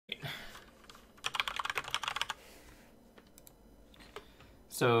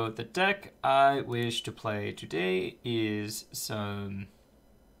So the deck I wish to play today is some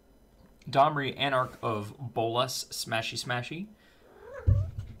Domri Anarch of Bolas Smashy Smashy.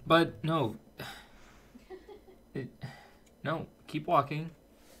 But no. No, keep walking.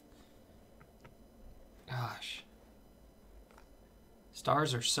 Gosh.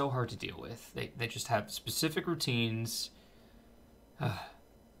 Stars are so hard to deal with. They just have specific routines.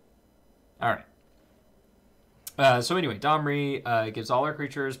 Alright. So anyway, Domri gives all our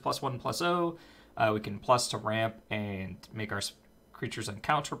creatures +1/+0. We can plus to ramp and make our creatures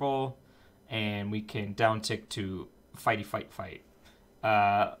uncounterable. And we can downtick to fighty fight.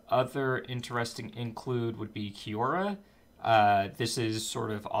 Other interesting include would be Kiora. This is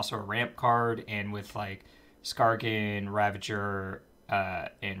sort of also a ramp card, and with like Skargan, Ravager,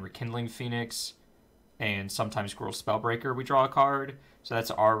 and Rekindling Phoenix, and sometimes Gruul Spellbreaker, we draw a card. So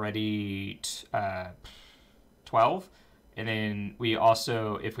that's already 12. And then we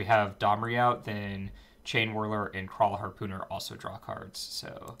also, if we have Domri out, then Chain Whirler and Crawl Harpooner also draw cards.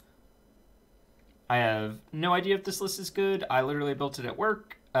 So I have no idea if this list is good. I literally built it at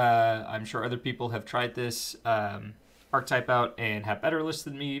work. I'm sure other people have tried this archetype out and have better lists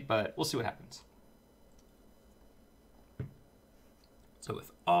than me, but we'll see what happens. So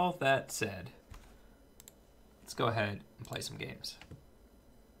with all that said, let's go ahead and play some games.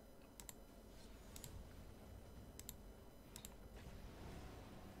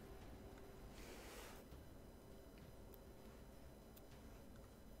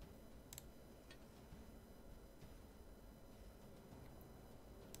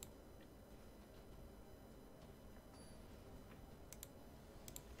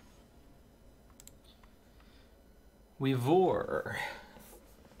 We vor.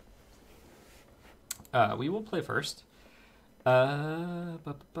 We will play first. This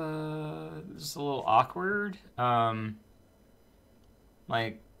is a little awkward.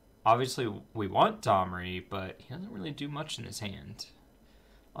 Like, obviously we want Domri, but he doesn't really do much in his hand.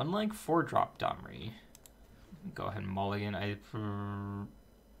 Unlike 4-drop Domri. Go ahead and mulligan. I'm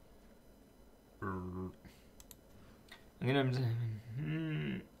gonna...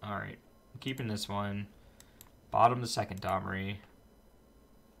 Alright. I'm keeping this one. Bottom the second Domri.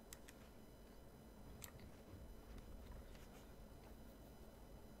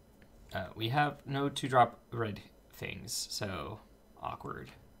 We have no 2-drop red things, so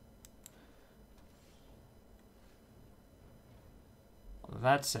awkward. Well,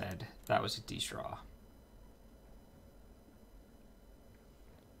 that said, that was a D-straw.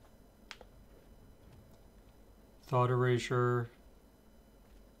 Thought Erasure.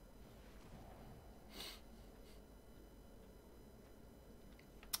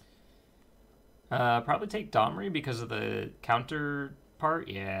 Probably take Domri because of the counter part.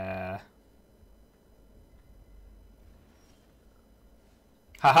 Yeah.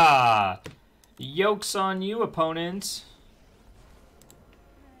 Haha! Yokes on you, opponent.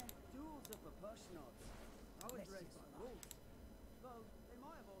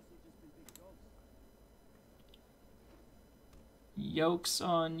 Yokes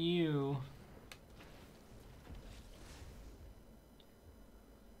on you.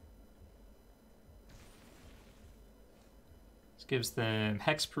 Gives them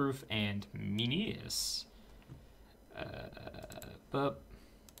Hexproof and Meneus.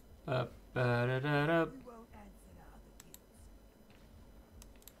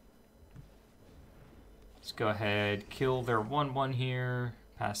 Let's go ahead, kill their 1/1 here.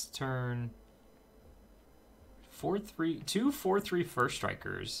 Pass the turn. 4/3, 2 4/3 first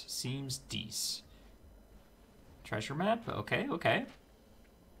strikers seems decent. Treasure map. Okay, okay.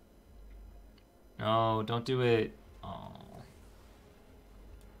 No, don't do it. Oh.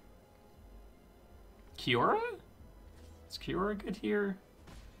 Kiora? Is Kiora good here?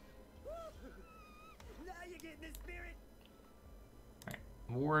 Now you're getting the spirit. Alright,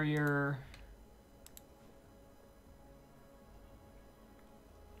 warrior.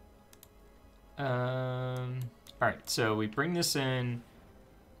 Alright, so we bring this in.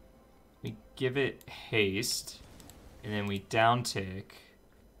 We give it haste. And then we downtick.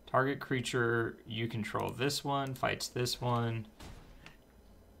 Target creature, you control this one, fights this one.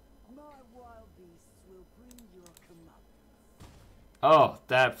 Oh,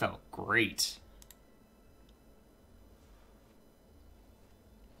 that felt great.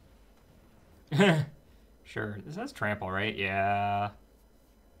 Sure. This has trample, right? Yeah.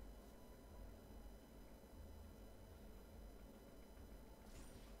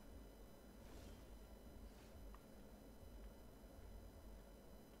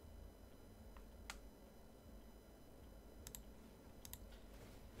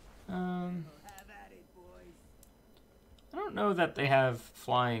 don't know that they have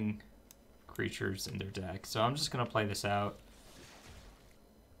flying creatures in their deck, so I'm just going to play this out.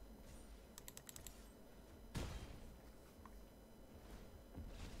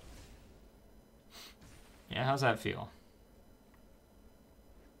 Yeah, how's that feel?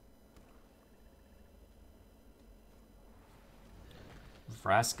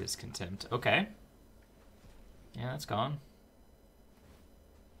 Vraska's Contempt. Okay. Yeah, that's gone.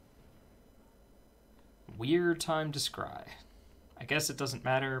 Weird time to scry. I guess it doesn't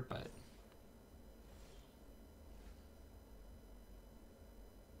matter, but...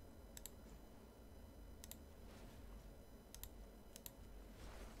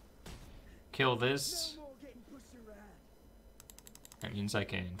 Kill this. No more getting pushed around. That means I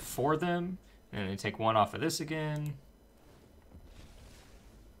can 4 them, and then take 1 off of this again.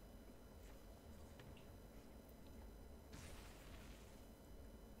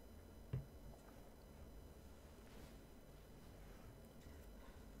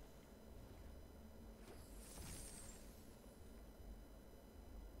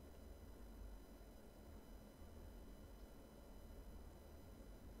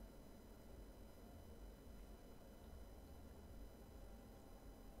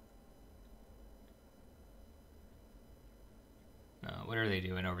 What are they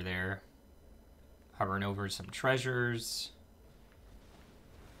doing over there? Hovering over some treasures.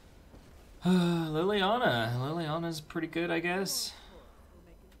 Liliana. Liliana's pretty good, I guess.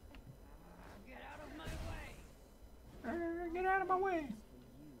 Get out of my way. Get out of my way.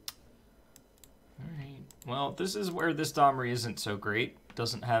 Alright. Well, this is where this Domri isn't so great.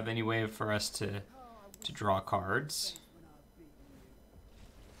 Doesn't have any way for us to draw cards.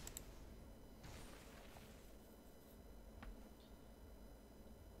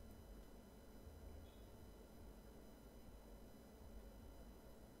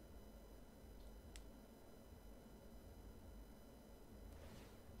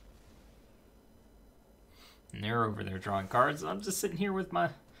 And they're over there drawing cards. I'm just sitting here with my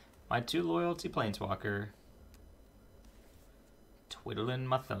 2 loyalty planeswalker. Twiddling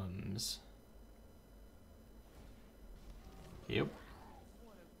my thumbs. Yep.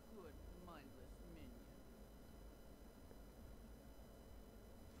 What a good, mindless minion.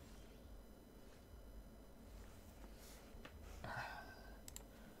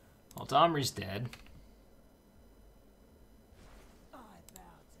 Well, Domri's dead. I bow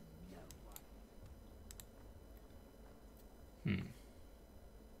to no one.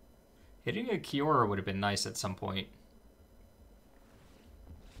 Hitting a Kiora would have been nice at some point.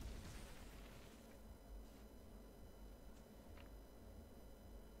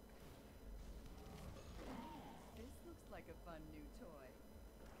 This looks like a fun new toy.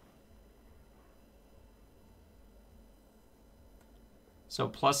 So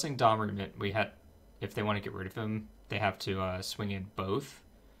plussing Domri meant we had, if they want to get rid of him, they have to swing in both.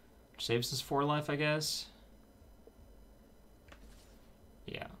 Which saves us 4 life, I guess.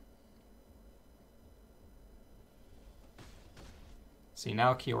 Yeah. See,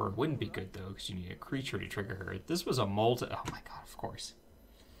 now Kiora wouldn't be good, though, because you need a creature to trigger her. This was a molten... Oh my god, of course.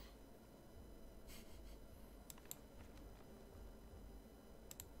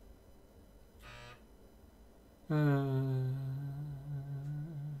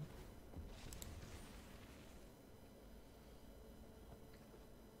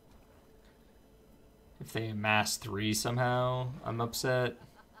 If they amass 3 somehow, I'm upset.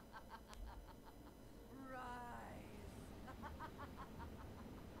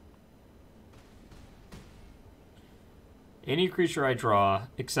 Any creature I draw,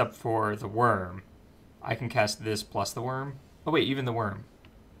 except for the worm, I can cast this plus the worm. Oh wait, even the worm.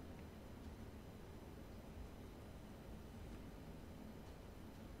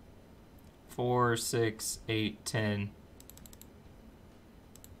 Four, 6, 8, 10.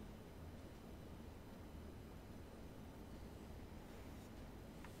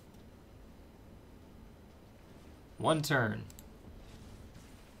 One turn.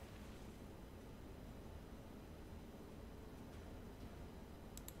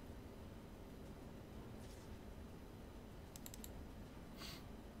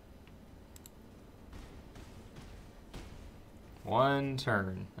 One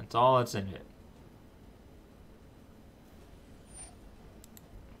turn. That's all that's in it.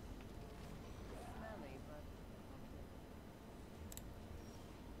 Smelly, but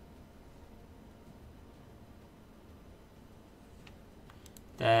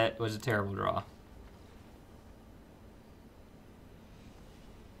That was a terrible draw.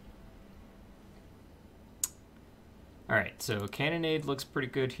 Alright, so Cannonade looks pretty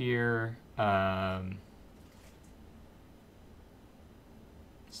good here. Since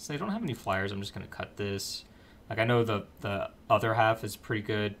I don't have any flyers, I'm just going to cut this. Like, I know the other half is pretty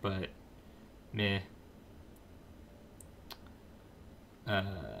good, but meh.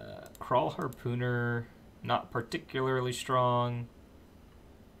 Crawl Harpooner, not particularly strong.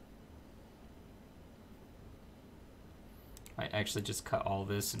 Might actually just cut all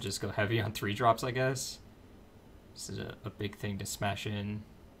this and just go heavy on 3-drops, I guess. This is a big thing to smash in.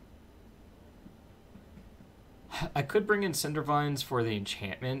 I could bring in Cindervines for the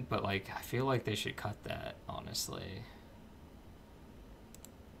enchantment, but like I feel like they should cut that, honestly.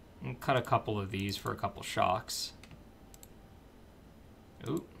 And cut a couple of these for a couple shocks.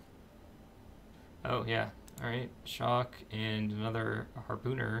 Ooh. Oh, yeah. Alright. Shock and another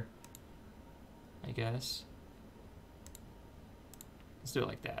Harpooner, I guess. Let's do it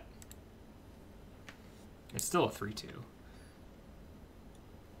like that. It's still a 3-2.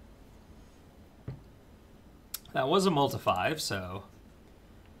 That was a multi-5, so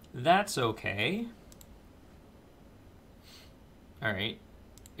that's okay. Alright.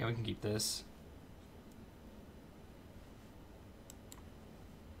 Yeah, we can keep this.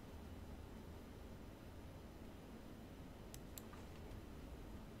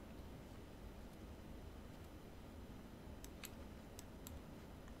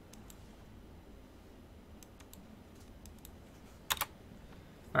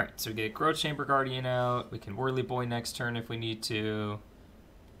 Alright, so we get Growth Chamber Guardian out. We can Whirly Boy next turn if we need to.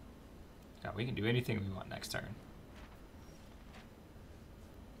 Yeah, we can do anything we want next turn.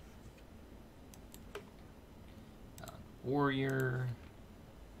 Warrior.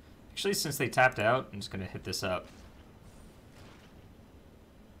 Actually, since they tapped out, I'm just going to hit this up.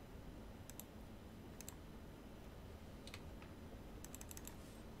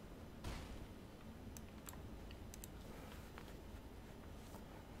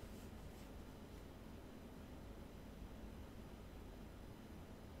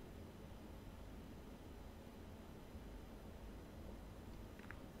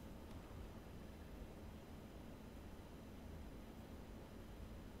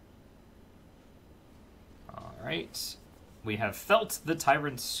 Alright. We have felt the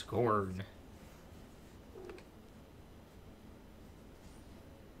Tyrant's Scorn.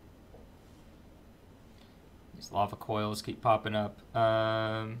 These lava coils keep popping up.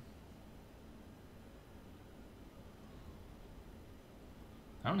 I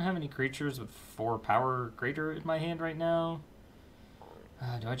don't have any creatures with 4 power greater in my hand right now.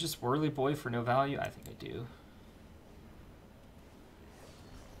 Do I just Whirly Boy for no value? I think I do.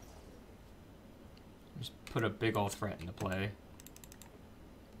 Just put a big ol' threat into play.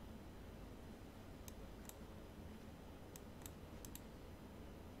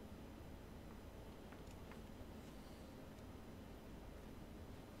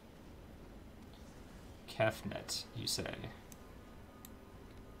 Kefnet, you say?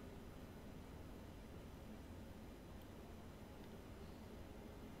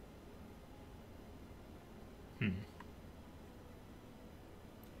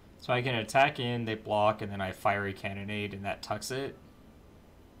 So I can attack in, they block, and then I Fiery Cannonade, and that tucks it.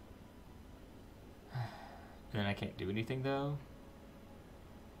 And then I can't do anything, though.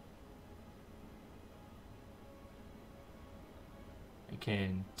 I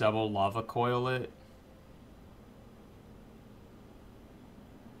can double Lava Coil it.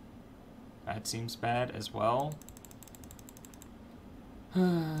 That seems bad as well.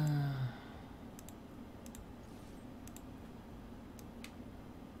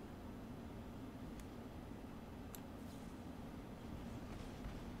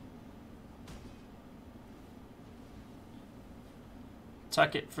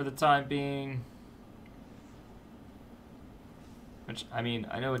 Tuck it for the time being. Which, I mean,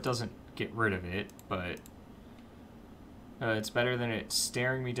 I know it doesn't get rid of it, but it's better than it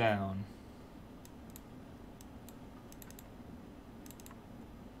staring me down.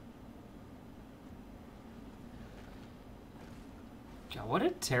 God, what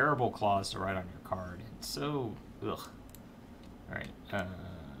a terrible clause to write on your card. It's so... ugh. Alright, not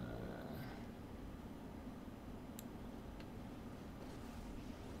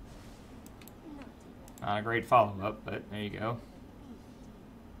a great follow-up, but there you go.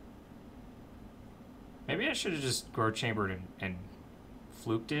 Maybe I should have just Growth Chambered and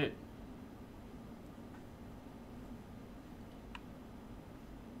fluked it.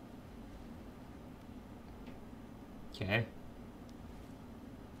 Okay.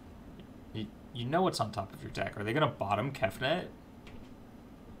 You know what's on top of your deck. Are they going to bottom Kefnet?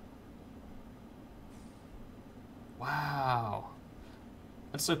 Wow.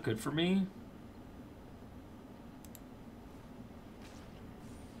 That's so good for me.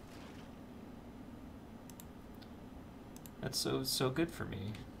 That's so good for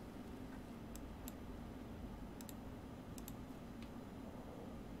me.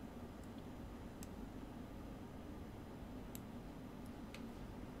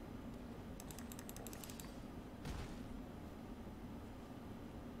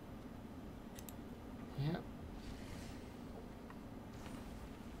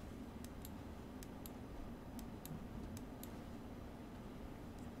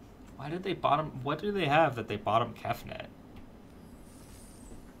 Why did they bottom? What do they have that they bottom Kefnet?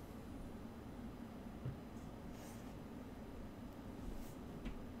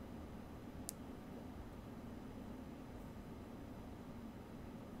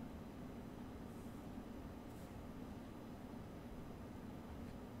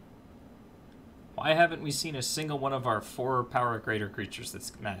 Why haven't we seen a single one of our 4 power greater creatures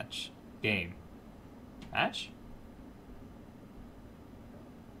this match? Game. Match?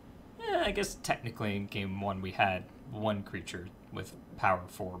 Yeah, I guess technically in game 1 we had 1 creature with power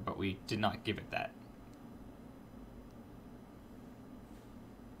 4, but we did not give it that.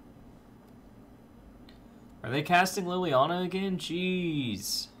 Are they casting Liliana again?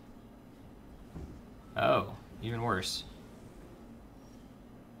 Jeez. Oh, even worse.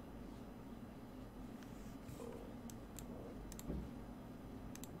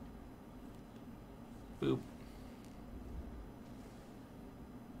 Boop.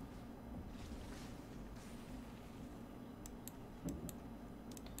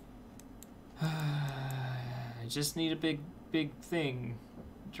 I just need a big thing.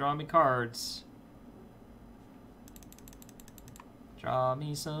 Draw me cards. Draw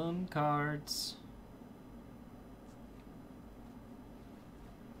me some cards.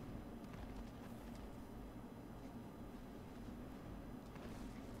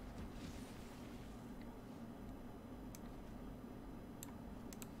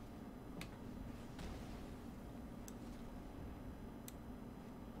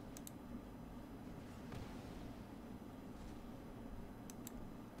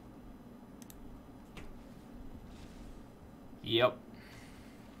 Yep.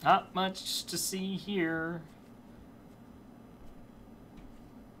 Not much to see here.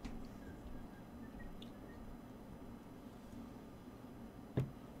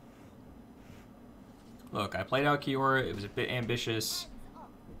 Look, I played out Kiora. It was a bit ambitious.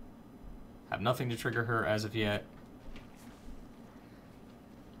 Have nothing to trigger her as of yet.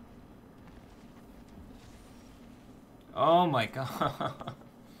 Oh my god.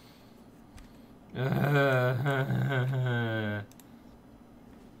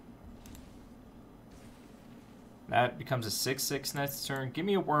 That becomes a 6/6 next turn. Give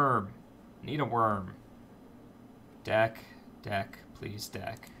me a worm. Need a worm. Deck, please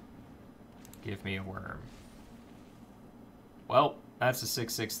deck. Give me a worm. Well, that's a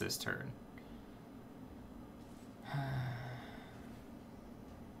 6/6 this turn.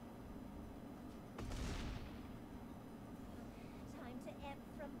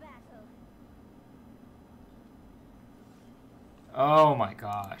 Oh my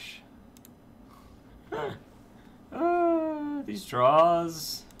gosh. These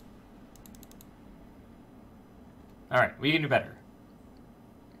draws. Alright, we can do better.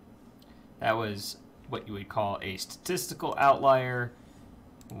 That was what you would call a statistical outlier.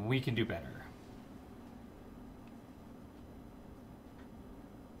 We can do better.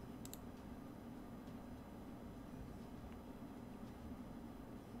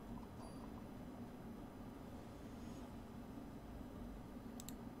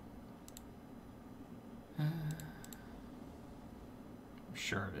 I'm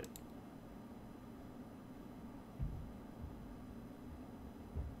sure of it.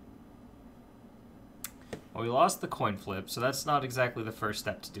 Well, we lost the coin flip, so that's not exactly the first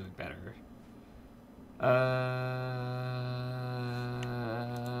step to doing better.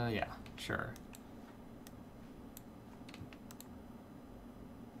 Yeah, sure.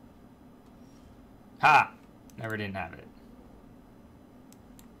 Ha! Never didn't have it.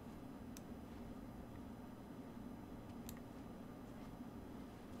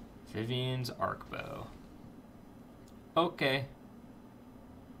 Vivian's arc bow. Okay.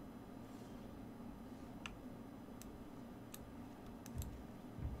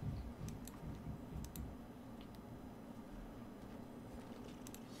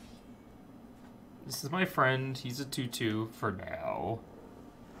 This is my friend. He's a 2/2 for now.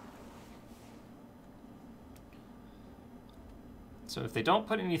 So if they don't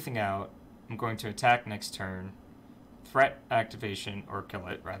put anything out, I'm going to attack next turn. Threat activation, or kill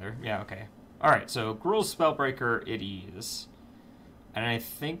it, rather. Yeah, okay. Alright, so Gruul's Spellbreaker it is. And I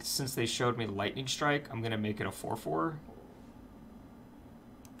think since they showed me Lightning Strike, I'm going to make it a 4/4.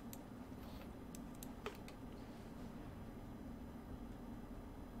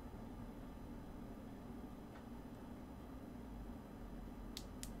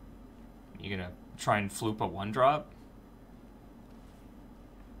 You going to try and floop a 1-drop?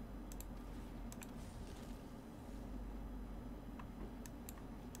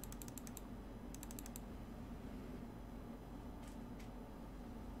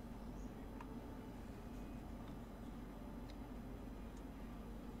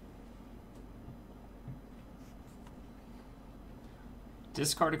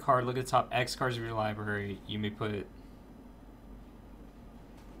 Discard a card, look at the top X cards of your library. You may put...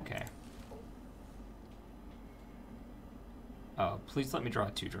 Okay. Oh, please let me draw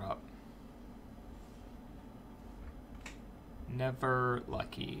a 2-drop. Never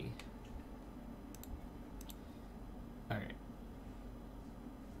lucky. Alright.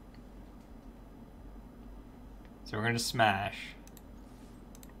 So we're going to smash.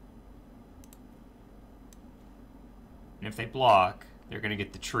 And if they block, they're going to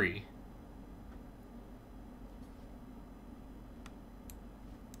get the tree.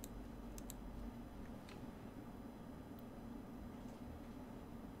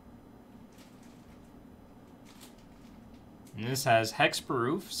 And this has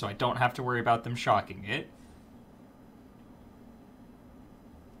hexproof, so I don't have to worry about them shocking it.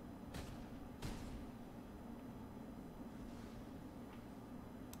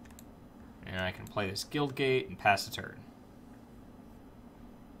 And I can play this Guild Gate and pass a turn.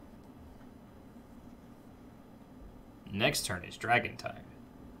 Next turn is Dragon time.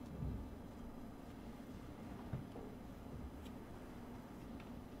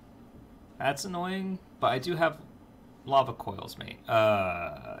 That's annoying, but I do have lava coils, mate.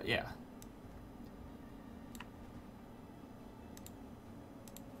 Yeah.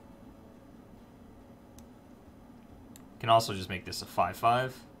 Can also just make this a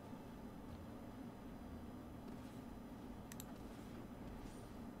 5/5.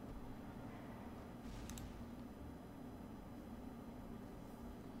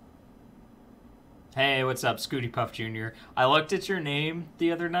 Hey, what's up, Scooty Puff Jr.? I looked at your name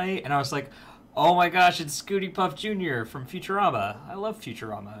the other night, and I was like, oh my gosh, it's Scooty Puff Jr. from Futurama. I love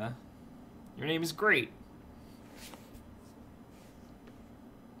Futurama. Your name is great.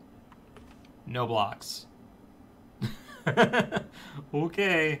 No blocks.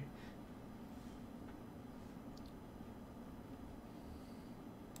 Okay.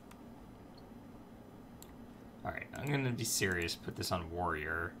 Alright, I'm gonna be serious. Put this on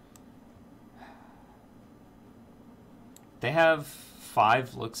Warrior. They have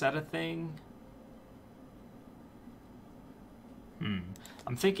 5 looks at a thing.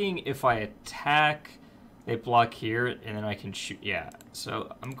 I'm thinking if I attack, they block here, and then I can shoot. Yeah,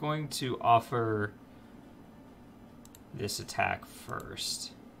 so I'm going to offer this attack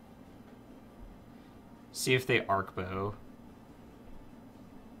first. See if they arc bow.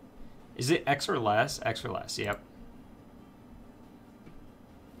 Is it X or less? X or less, yep.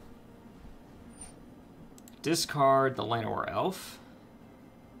 Discard the Llanowar Elf.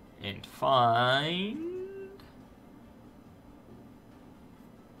 And find...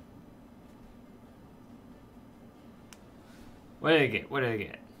 What did I get? What did I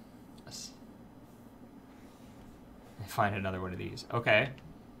get? Yes. Find another one of these. Okay.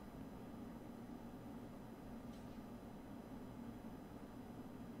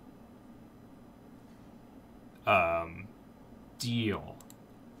 Deal.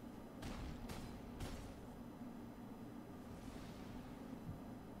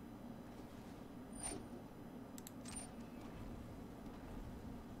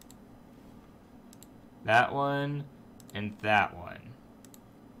 That one and that one.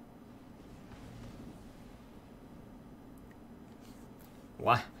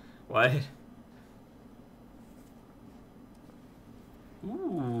 What? What?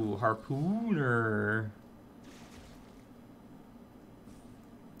 Ooh, Harpooner.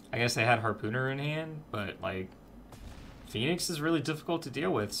 I guess they had Harpooner in hand, but, like, Phoenix is really difficult to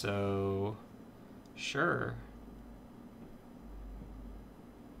deal with, so... Sure.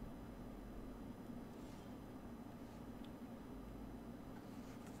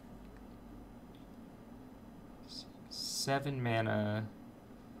 Seven mana.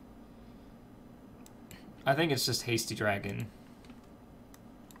 I think it's just Hasty Dragon.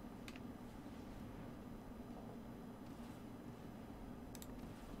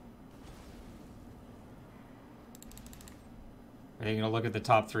 Are they going to look at the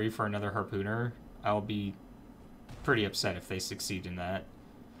top 3 for another Harpooner? I'll be pretty upset if they succeed in that.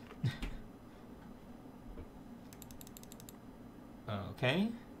 Okay.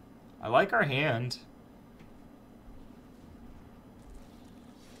 I like our hand.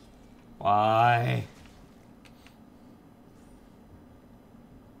 Why?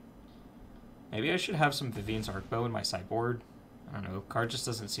 Maybe I should have some Vivian's Arcbow in my sideboard. I don't know. Card just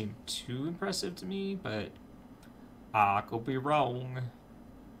doesn't seem too impressive to me, but I could be wrong.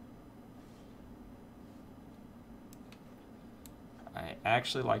 I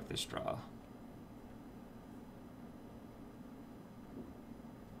actually like this draw.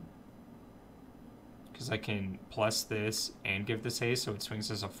 Because I can plus this and give this haste, so it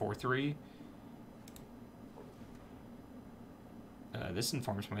swings as a 4/3. This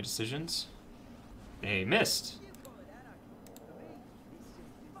informs my decisions. They missed.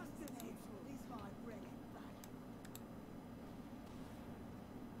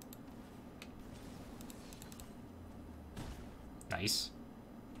 Nice.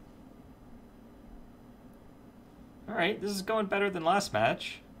 Alright, this is going better than last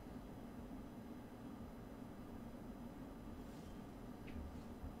match.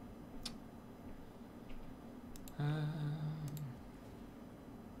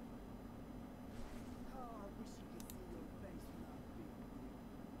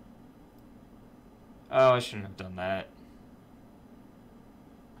 Oh, I shouldn't have done that.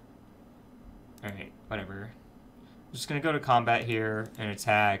 Alright, whatever. I'm just gonna go to combat here and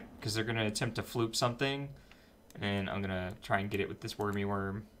attack, because they're gonna attempt to floop something. And I'm gonna try and get it with this wormy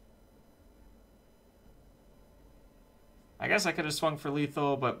worm. I guess I could have swung for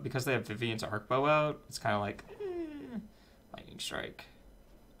lethal, but because they have Vivian's arc bow out, it's kind of like, lightning strike.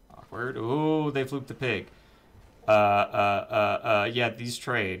 Awkward. Ooh, they flooped the pig. Yeah, these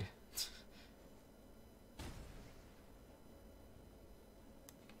trade.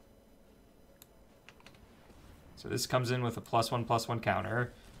 So this comes in with a +1/+1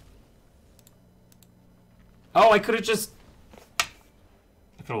 counter. Oh, I could have just... I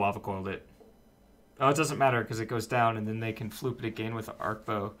could have lava coiled it. Oh, it doesn't matter because it goes down and then they can floop it again with the arc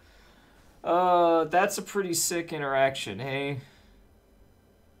bow. That's a pretty sick interaction, hey?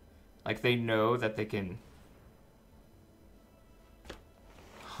 Like, they know that they can...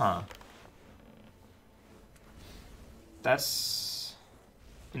 Huh. That's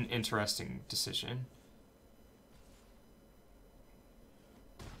an interesting decision.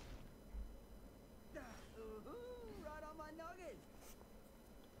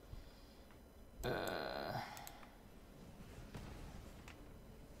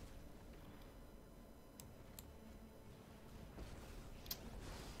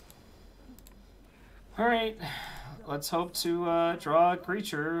 Alright, let's hope to draw a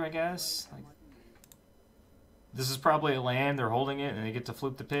creature, I guess. Like, this is probably a land, they're holding it, and they get to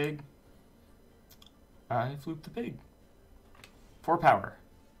floop the pig. I floop the pig. 4 power.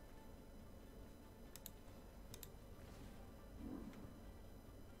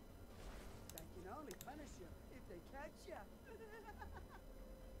 They can only punish you if they catch you.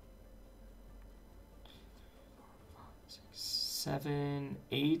 7,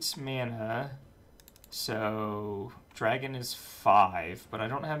 8 mana. So, dragon is 5, but I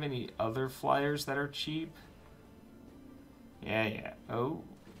don't have any other flyers that are cheap. Yeah. Oh,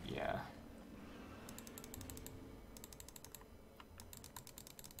 yeah.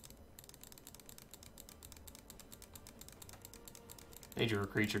 They drew a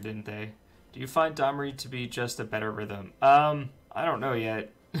creature, didn't they? Do you find Domri to be just a better rhythm? I don't know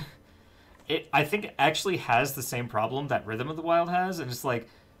yet. I think it actually has the same problem that Rhythm of the Wild has, and it's like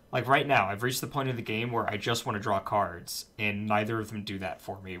right now, I've reached the point of the game where I just want to draw cards, and neither of them do that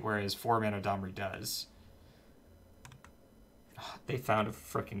for me, whereas 4-mana Domri does. They found a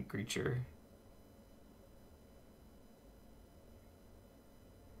frickin' creature.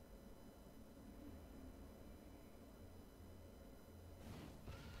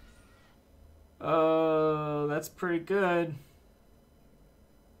 Oh, that's pretty good.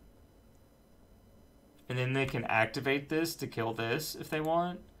 And then they can activate this to kill this if they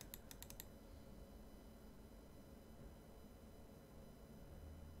want.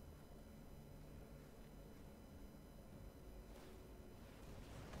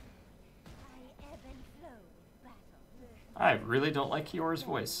 I really don't like Kiora's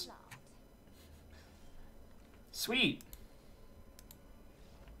voice. Sweet.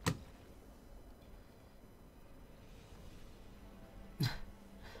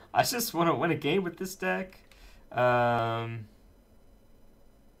 I just want to win a game with this deck. Gosh,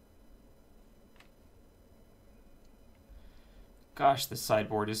 the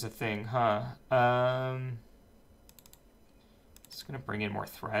sideboard is a thing, huh? It's gonna bring in more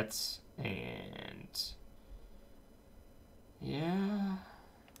threats, and yeah.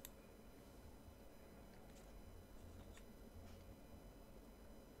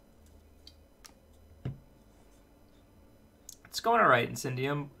 It's going alright,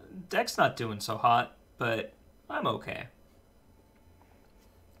 Incendium. Deck's not doing so hot, but I'm okay.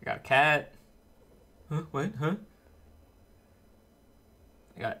 I got a cat. Huh? What? Huh?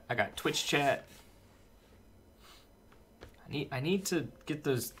 I got Twitch chat. I need to get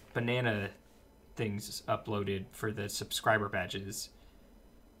those banana things uploaded for the subscriber badges.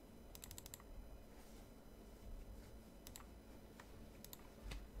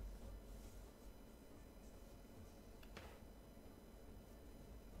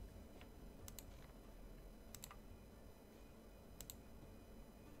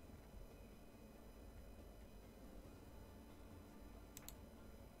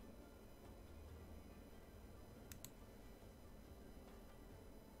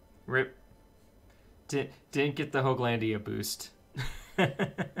 Didn't get the Hoaglandia boost. Oh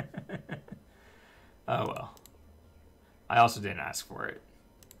well. I also didn't ask for it.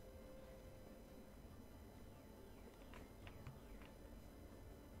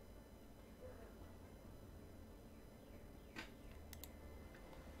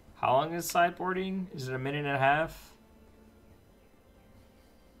 How long is sideboarding? Is it a minute and a half?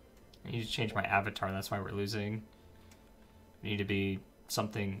 I need to change my avatar, that's why we're losing. I need to be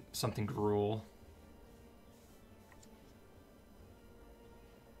something gruel.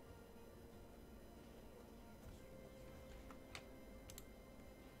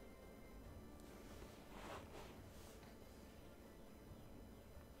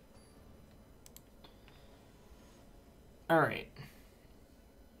 All right.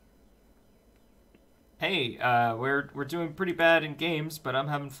 Hey, we're doing pretty bad in games, but I'm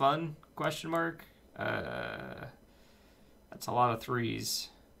having fun? Question mark. That's a lot of threes.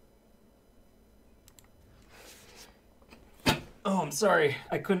 Oh, I'm sorry.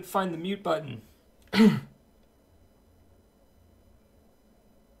 I couldn't find the mute button.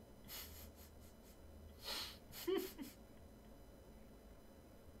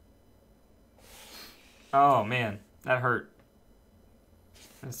 Oh man, that hurt.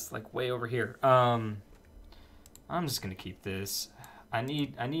 It's like way over here. I'm just gonna keep this. I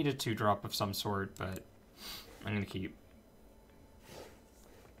need a 2-drop of some sort, but I'm gonna keep.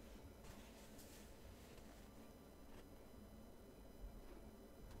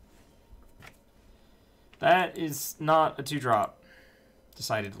 That is not a 2-drop,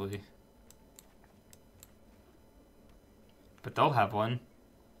 decidedly. But they'll have one.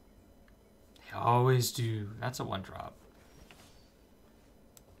 They always do. That's a 1-drop.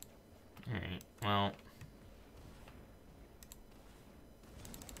 Alright, well.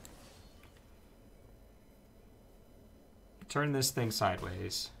 Turn this thing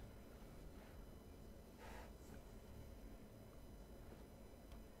sideways.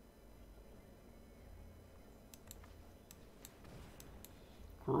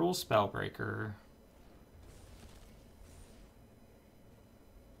 Cruel Spellbreaker.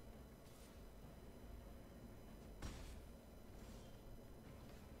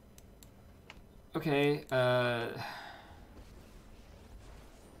 Okay, Duels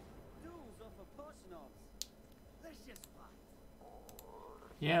offer potion-offs. Let's just fight.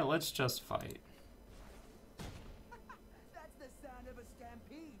 yeah, let's just fight. That's the sound of a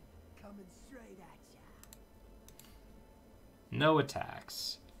stampede coming straight at ya. No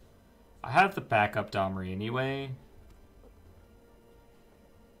attacks. I have the backup Domri anyway.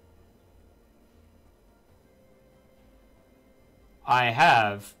 I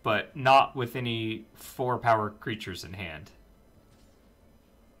have, but not with any 4-power creatures in hand.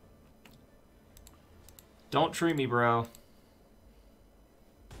 Don't tree me, bro.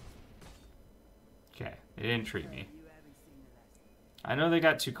 Okay, they didn't treat me. You haven't seen the last. I know they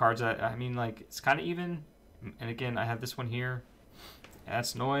got 2 cards. I mean, like, it's kind of even. And again, I have this one here.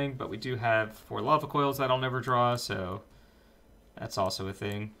 That's annoying, but we do have 4 lava coils that I'll never draw, so that's also a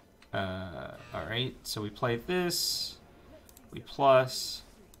thing. Alright, so we play this. We plus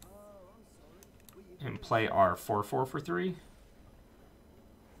and play our 4/4 for 3.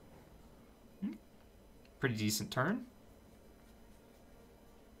 Pretty decent turn.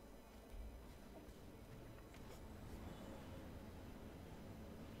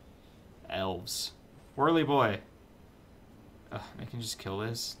 Elves. Whirly boy. Ugh, I can just kill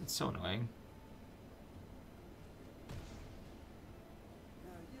this. It's so annoying.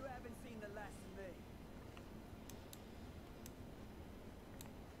 No, you haven't seen the last of me.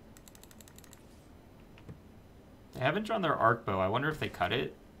 They haven't drawn their arc bow. I wonder if they cut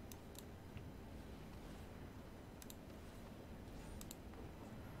it.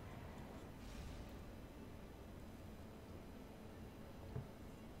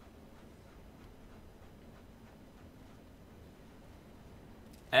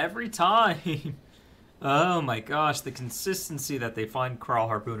 Every time. Oh my gosh, the consistency that they find Crawl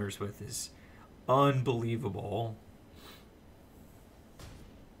Harpooners with is unbelievable.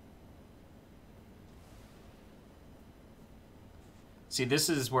 See, this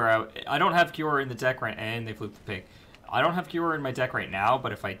is where I don't have Cure in the deck right, and they flipped the pig. I don't have Cure in my deck right now,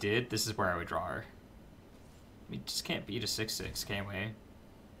 but if I did, this is where I would draw her. We just can't beat a 6/6, can we?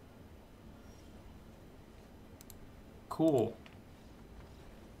 Cool.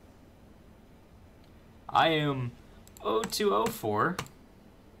 I am 0204.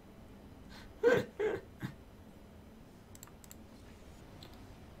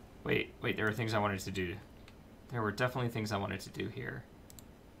 Wait, there were things I wanted to do. There were definitely things I wanted to do here.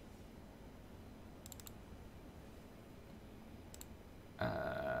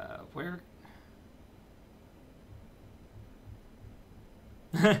 Where?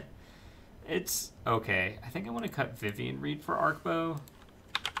 It's okay. I think I want to cut Vivian Reed for Arcbow.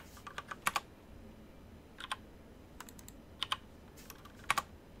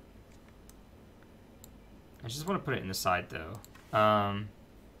 I just want to put it in the side though.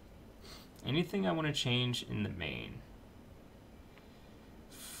 Anything I want to change in the main?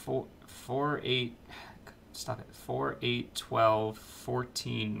 4, 8, stop it. 4, 8, 12,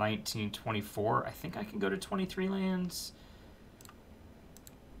 14, 19, 24. I think I can go to 23 lands.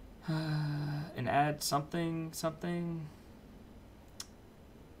 And add something.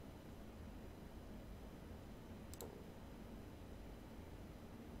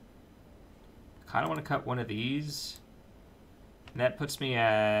 Kind of want to cut one of these. And that puts me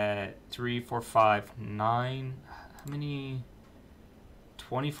at 3, 4, 5, 9. How many?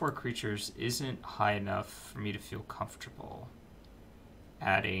 24 creatures isn't high enough for me to feel comfortable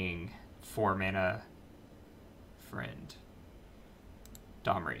adding 4 mana friend.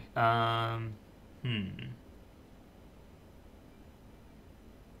 Domri.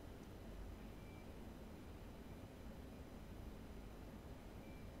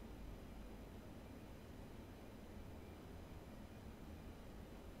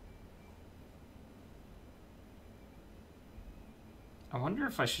 I wonder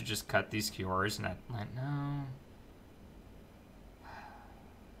if I should just cut these cures and no.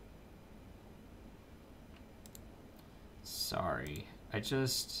 Sorry.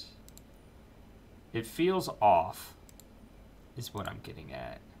 It feels off, is what I'm getting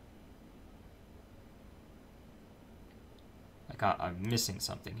at. Like I'm missing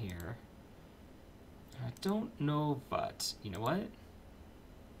something here. I don't know, but you know what?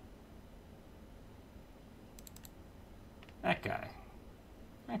 That guy.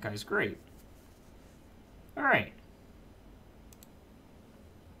 That guy's great. All right.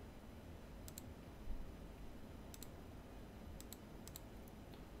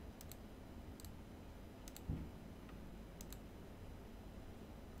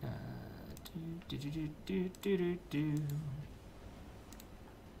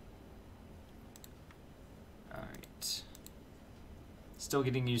 All right. Still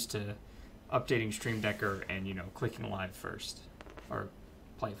getting used to updating Stream Decker and, you know, clicking live first or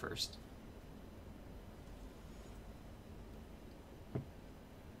play first.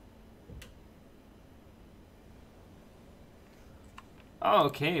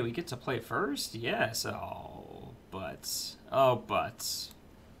 Okay, we get to play first? Yes. Oh, but.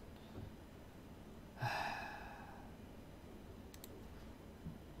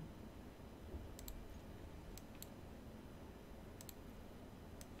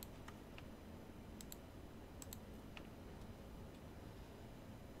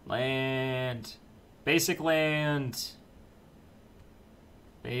 Land. Basic land.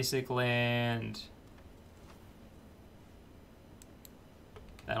 Basic land.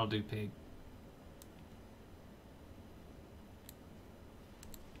 That'll do, pig.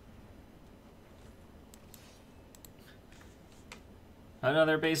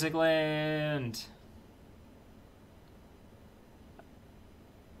 Another basic land.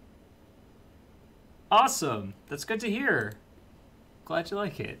 Awesome. That's good to hear. Glad you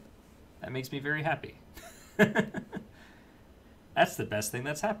like it. That makes me very happy. That's the best thing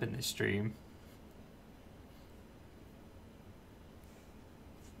that's happened this stream.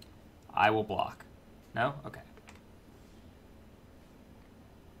 I will block. No? Okay.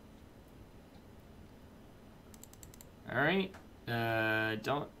 All right.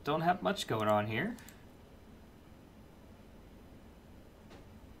 Don't have much going on here.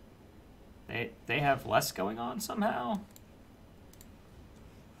 They have less going on somehow.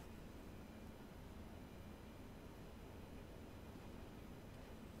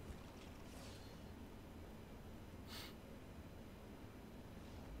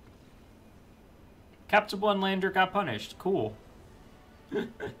 Captain One Lander got punished. Cool.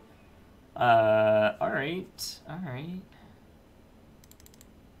 Alright. Alright.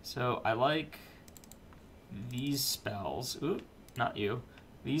 So, I like these spells. Oop, not you.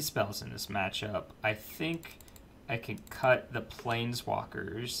 These spells in this matchup. I think I can cut the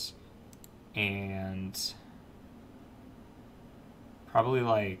Planeswalkers and probably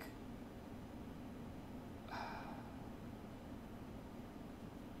like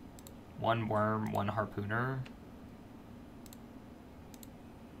one worm, one harpooner.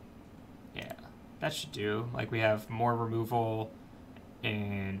 Yeah, that should do. Like, we have more removal,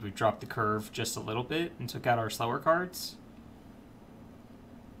 and we dropped the curve just a little bit and took out our slower cards.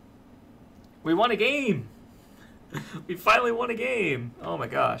 We won a game! We finally won a game! Oh my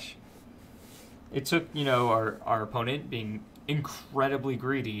gosh. It took, you know, our opponent being incredibly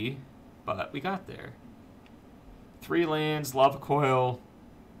greedy, but we got there. 3 lands, Lava Coil.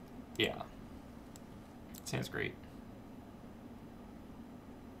 Yeah. Sounds great.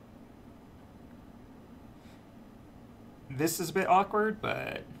 This is a bit awkward,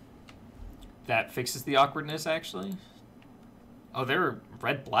 but that fixes the awkwardness, actually. Oh, they're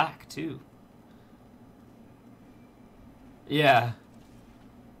red-black, too. Yeah.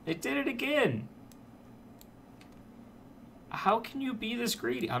 It did it again. How can you be this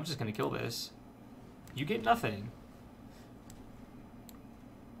greedy? I'm just gonna kill this. You get nothing.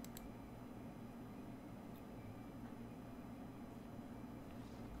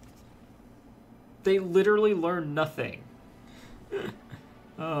 They literally learn nothing.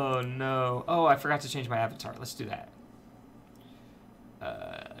 Oh no. Oh, I forgot to change my avatar. Let's do that.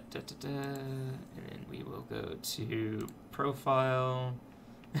 And then we will go to profile.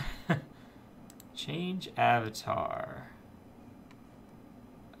 Change avatar.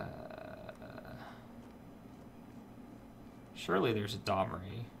 Surely there's a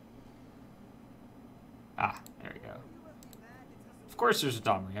Domri. Ah, there we go. Of course there's a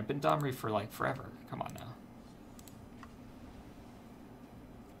Domri. I've been Domri for like forever. Come on now.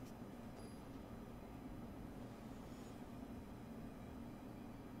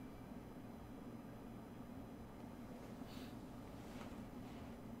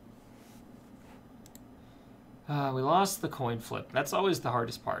 We lost the coin flip. That's always the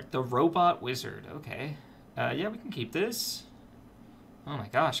hardest part. The robot wizard. Okay. Yeah, we can keep this. Oh my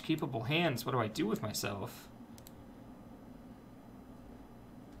gosh, keepable hands. What do I do with myself?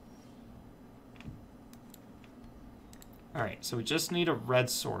 Alright, so we just need a red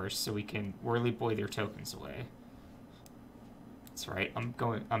source so we can whirly boy their tokens away. That's right.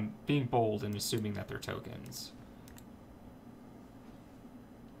 I'm being bold and assuming that they're tokens.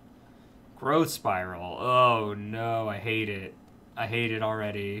 Growth spiral. Oh no, I hate it. I hate it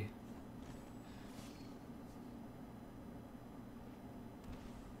already.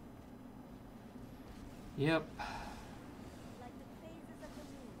 Yep. Like the phases of the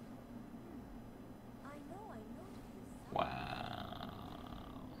moon. I know this. Wow.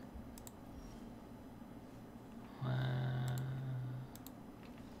 Wow.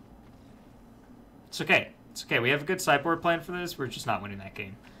 It's okay. It's okay. We have a good sideboard plan for this. We're just not winning that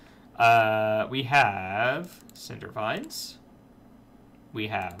game. We have Cinder Vines. We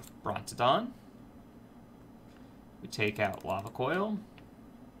have Brontodon. We take out Lava Coil.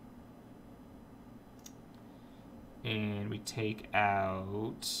 And we take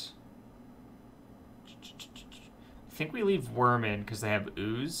out... I think we leave Worm in because they have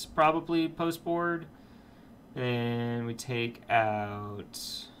Ooze probably post-board. And we take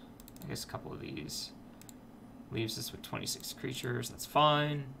out, I guess, a couple of these. Leaves us with 26 creatures. That's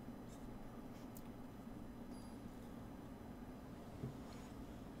fine.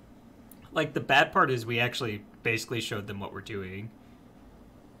 Like, the bad part is we actually basically showed them what we're doing.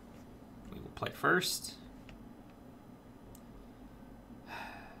 We will play first.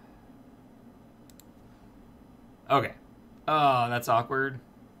 Okay. Oh, that's awkward.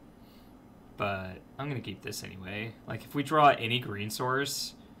 But I'm going to keep this anyway. Like, if we draw any green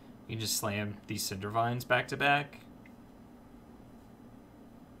source, you can just slam these Cinder Vines back to back.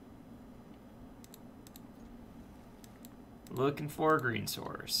 Looking for a green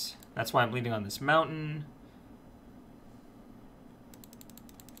source. That's why I'm leaning on this mountain.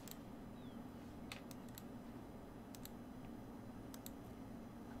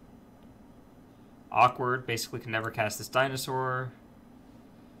 Awkward. Basically can never cast this dinosaur.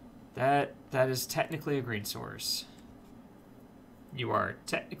 That is technically a green source. You are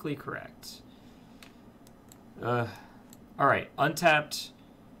technically correct. Alright, untapped.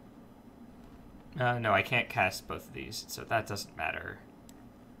 No, I can't cast both of these, so that doesn't matter.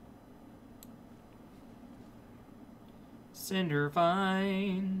 Cinder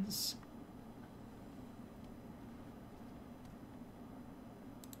Vines.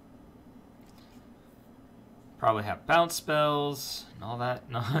 Probably have bounce spells and all that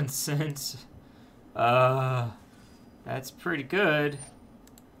nonsense. That's pretty good.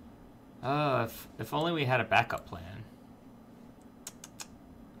 If only we had a backup plan.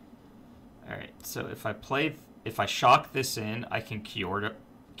 Alright, so if I shock this in, I can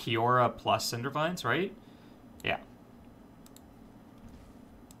Kiora plus Cinder Vines, right? Yeah.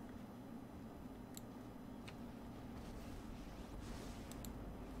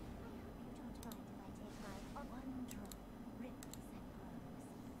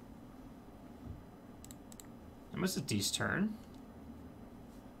 That was a D's turn.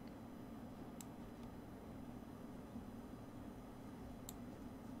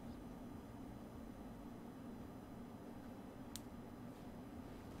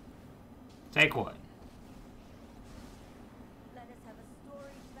 Take one. Let us have a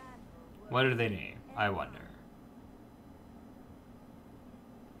storied battle. What do they name? I wonder.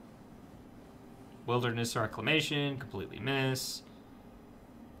 Wilderness Reclamation, completely miss.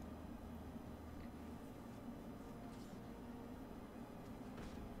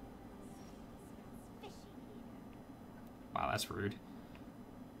 Wow, that's rude.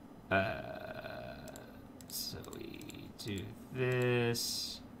 So we do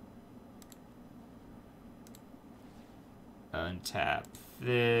this. Untap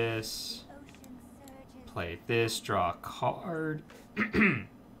this. Play this, draw a card.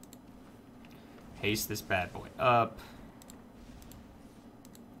 Haste this bad boy up.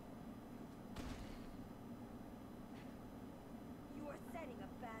 You are setting a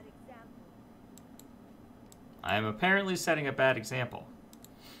bad example. I am apparently setting a bad example.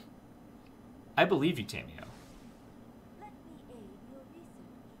 I believe you, Tamio. Let me aid your research.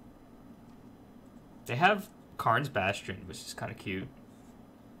 They have Karn's Bastion, which is kind of cute.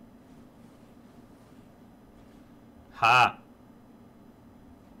 Ha!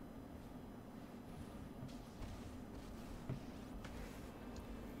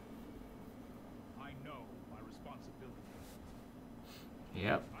 I know my responsibility.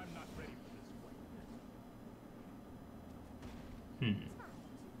 Yep. I'm not ready for this quite yet. Time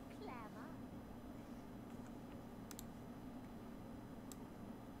to clamor.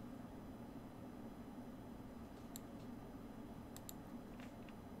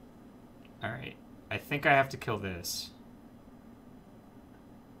 Alright. I think I have to kill this.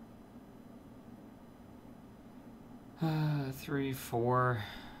 Three, four.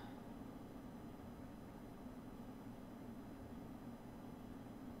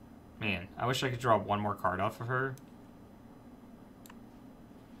 Man, I wish I could draw one more card off of her.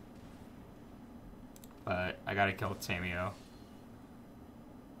 But I gotta kill Tamio.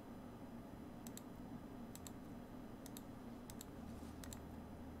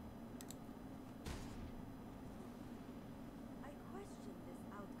 I question this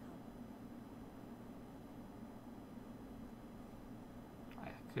outcome. I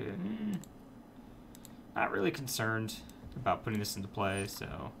could... Not really concerned about putting this into play,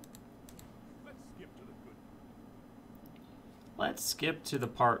 so... Let's skip to the good. Let's skip to the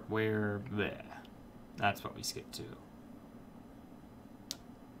part where... Bleh. That's what we skip to.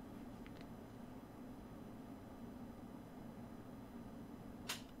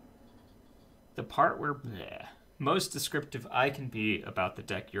 The part where... Bleh. Most descriptive I can be about the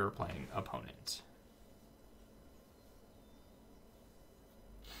deck you're playing, opponent.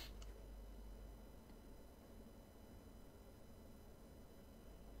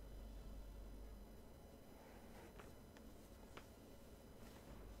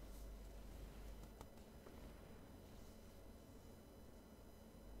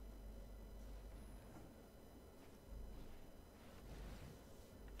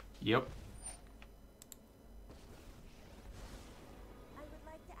 Yep. I would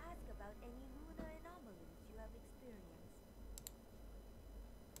like to ask about any lunar anomalies you have experienced.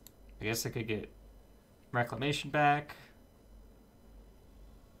 I guess I could get Reclamation back.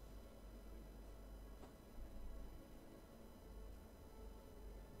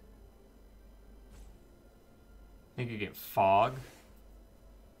 I could get Fog.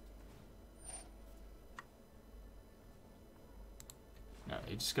 No,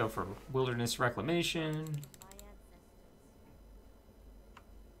 you just go for Wilderness Reclamation. My ancestors.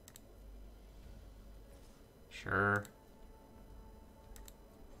 Sure.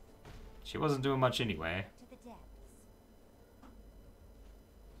 She wasn't doing much anyway. To the depths.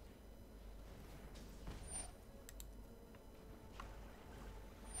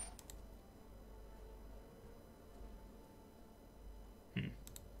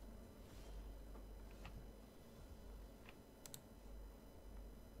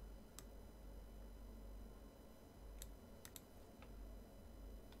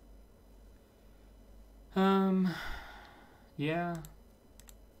 Hmm. Yeah.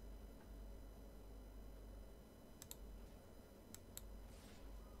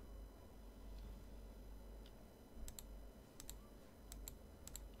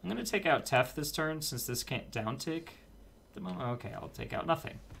 I'm gonna take out Tef this turn since this can't downtick. At the moment, okay, I'll take out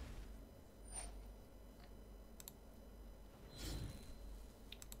nothing.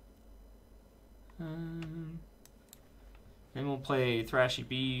 Then we'll play Thrashy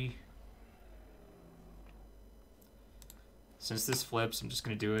B. Since this flips, I'm just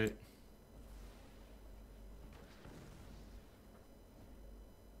gonna do it.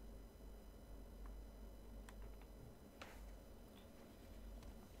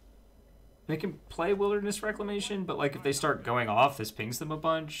 They can play Wilderness Reclamation, but like if they start going off, this pings them a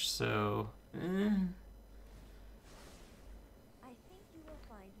bunch, so... I think you will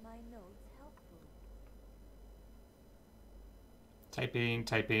find my notes helpful. Typing,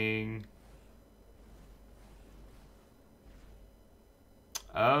 typing.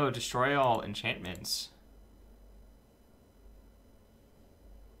 Oh, destroy all enchantments.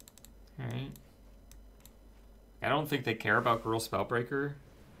 Alright. I don't think they care about Girl Spellbreaker.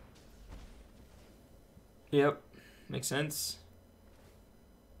 Yep. Makes sense.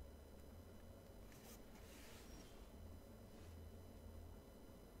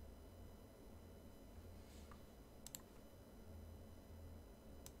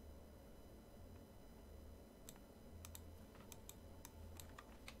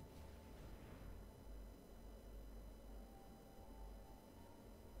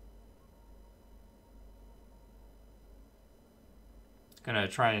 Gonna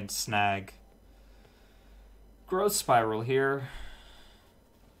try and snag Growth Spiral here.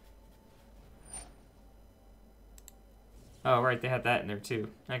 Oh, right, they had that in there too.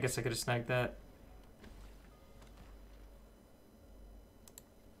 I guess I could have snagged that.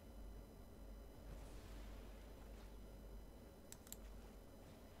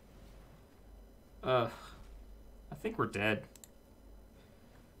 Ugh. I think we're dead.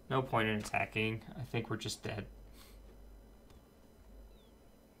 No point in attacking. I think we're just dead.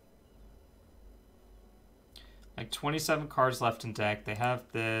 Like 27 cards left in deck. They have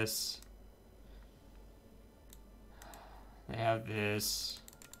this. They have this.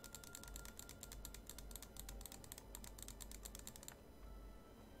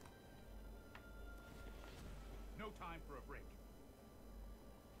 No time for a break.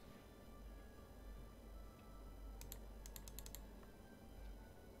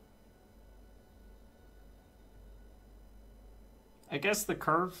 I guess the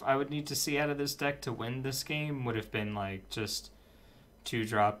curve I would need to see out of this deck to win this game would have been like just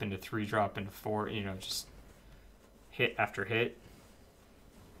 2-drop into 3-drop into 4, you know, just hit after hit.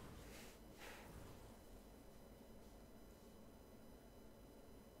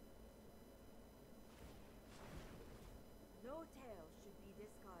 No tail should be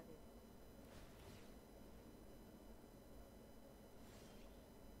discarded.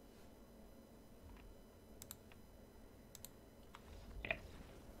 Yeah.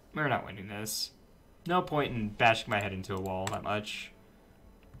 We're not winning this. No point in bashing my head into a wall that much.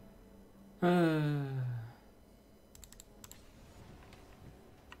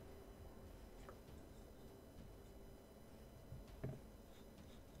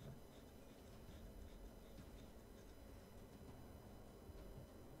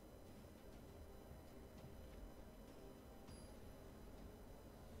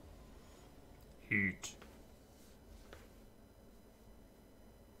 Heat.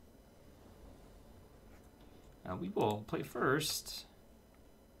 Now we will play first.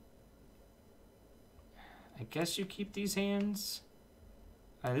 I guess you keep these hands.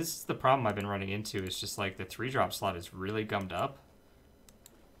 This is the problem I've been running into. It's just like the 3-drop slot is really gummed up.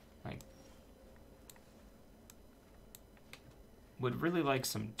 Like, would really like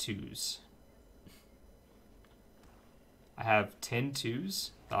some 2s. I have 10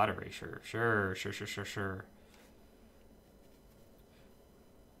 2s. Thought erasure. Sure.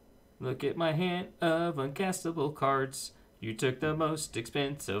 Look at my hand of uncastable cards. You took the most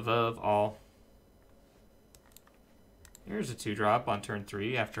expensive of all. Here's a 2-drop on turn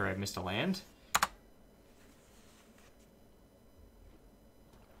 3 after I missed a land.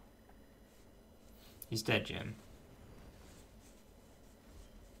 He's dead, Jim.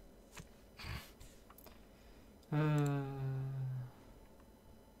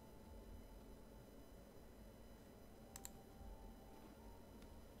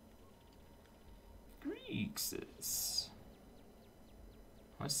 Grixis.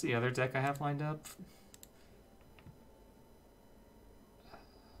 What's the other deck I have lined up?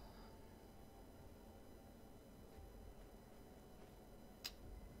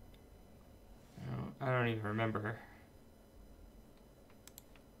 I don't even remember.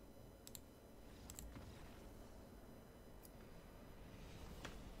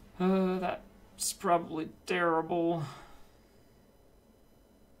 That's probably terrible.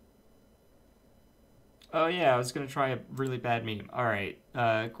 Oh yeah, I was gonna try a really bad meme. Alright,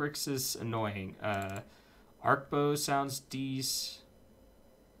 Grix is annoying. Arcbow sounds decent.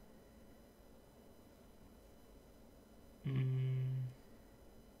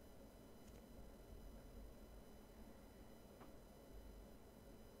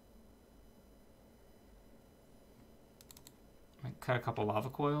 Might cut a couple lava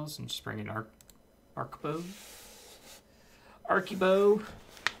coils and just bring in Arcbow. Arcbow.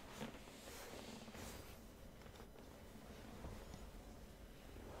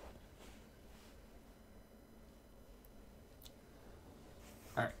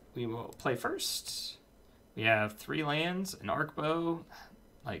 Alright, we will play first. We have 3 lands, an arc bow.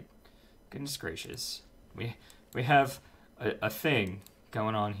 Like, goodness gracious. We have a thing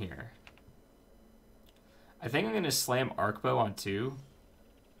going on here. I think I'm going to slam arc bow on 2.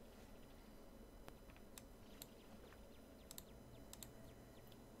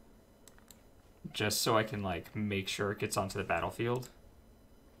 Just so I can, like, make sure it gets onto the battlefield.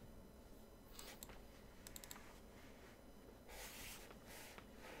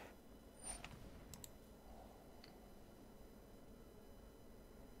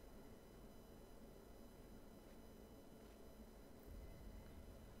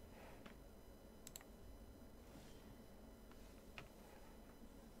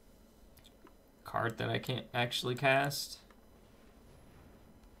 Card that I can't actually cast.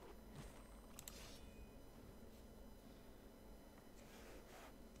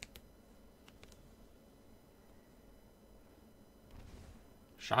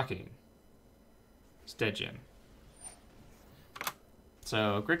 Shocking. It's dead gem.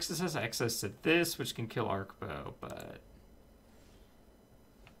 So Grixis has access to this, which can kill Arcbow, but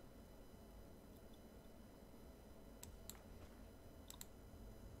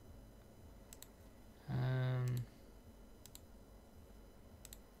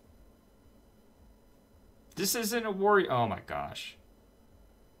this isn't a warrior. Oh my gosh.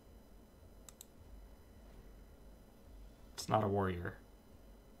 It's not a warrior.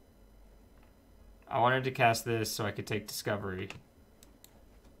 I wanted to cast this so I could take Discovery.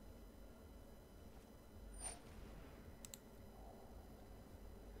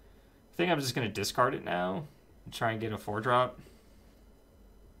 I think I'm just going to discard it now and try and get a 4-drop.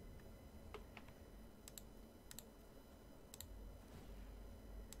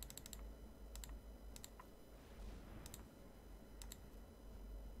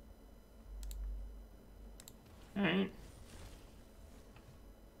 Alright.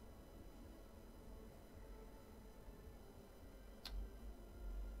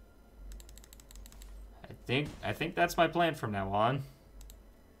 I think that's my plan from now on.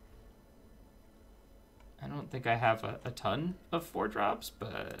 I don't think I have a ton of 4-drops,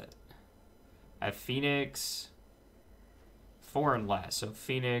 but I have Phoenix, 4 and less. So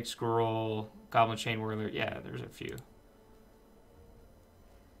Phoenix, Gruul, Goblin Chain Whirler. Yeah, there's a few.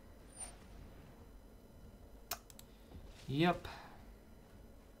 Yep.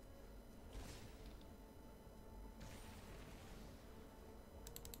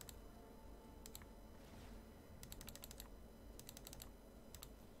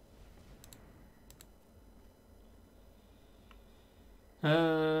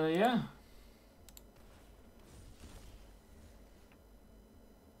 Yeah.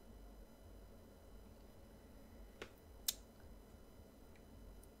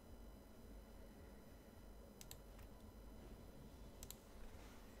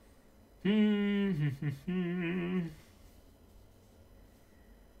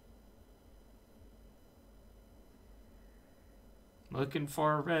 Looking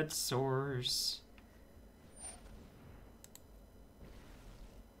for a red source.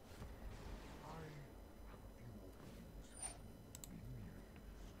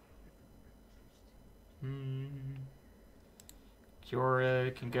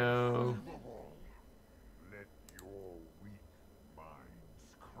 Kiora can go. Let your weak minds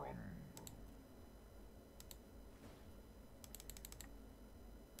crumble.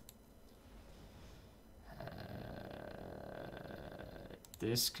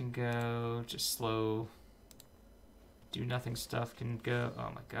 This can go. Just slow. Do nothing stuff can go.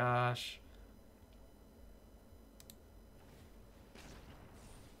 Oh my gosh.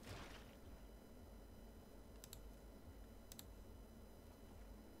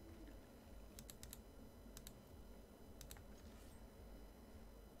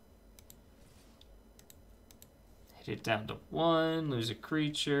 Hit it down to 1, lose a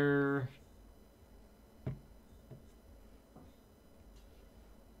creature.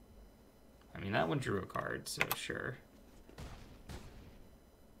 I mean, that one drew a card, so sure.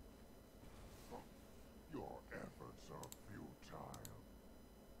 Your efforts are futile.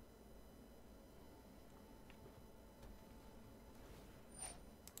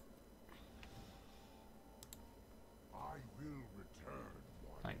 I will return.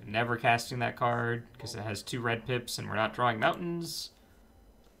 Like, never casting that card because it has 2 red pips and we're not drawing mountains.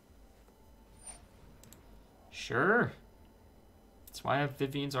 Sure. That's why I have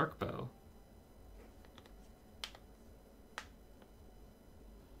Vivian's Arcbow.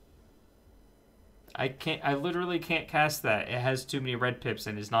 I literally can't cast that. It has too many red pips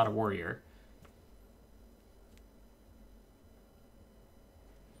and is not a warrior.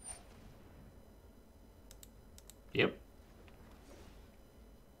 Yep.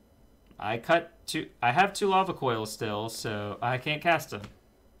 I have 2 lava coils still, so I can't cast them.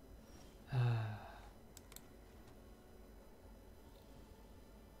 Another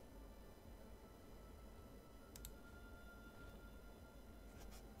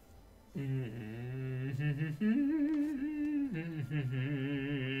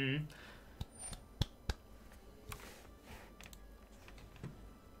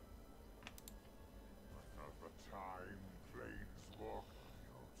time, Planeswalker.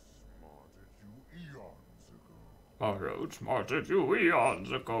 I outsmarted you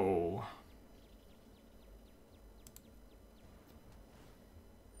eons ago.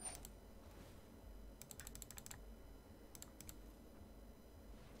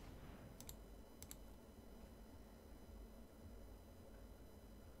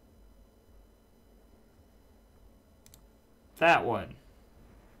 That one.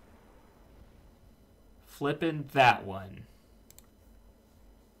 Flippin' that one.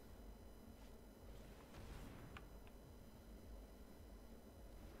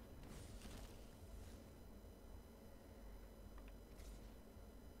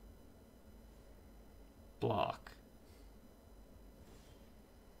 Block.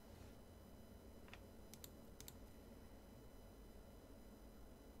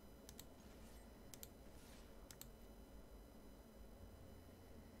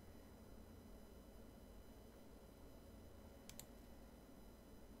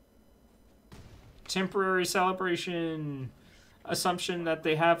 Temporary celebration. Assumption that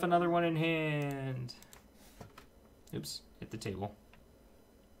they have another one in hand. Oops, hit the table.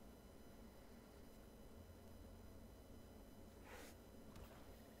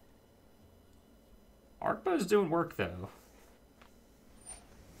 Arcbow's doing work, though.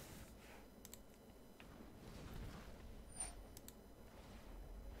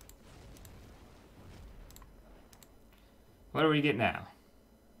 What do we get now?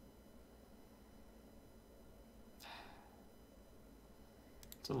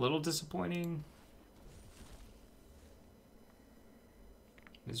 It's a little disappointing.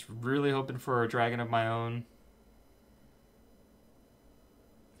 I was really hoping for a dragon of my own.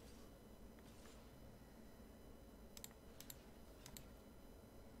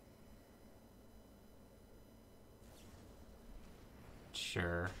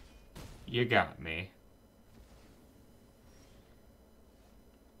 Sure. You got me.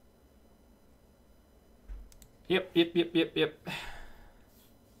 Yep.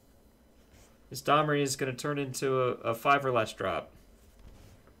 This Domri is going to turn into a 5 or less drop.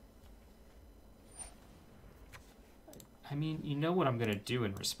 I mean, you know what I'm going to do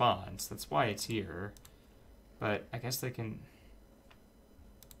in response. That's why it's here. But I guess they can...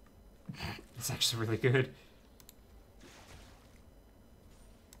 It's actually really good.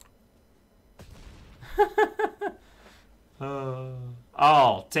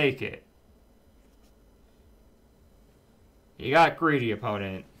 I'll take it. You got greedy,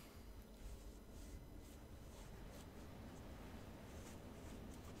 opponent.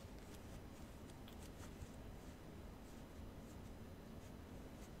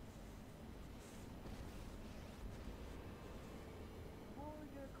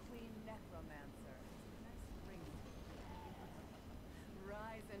 Warrior Queen Necromancer. Nice ring.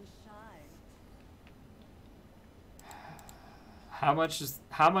 Rise and shine.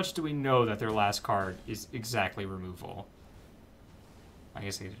 How much do we know that their last card is exactly removal? I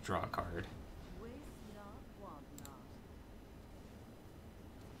guess I get to draw a card. Waste not, want not.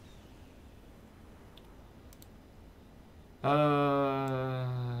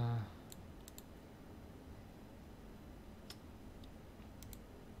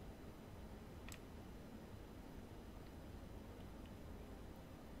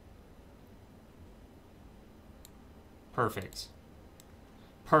 Perfect.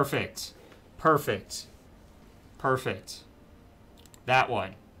 Perfect. Perfect. Perfect. That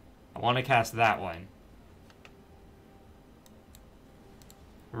one. I want to cast that one.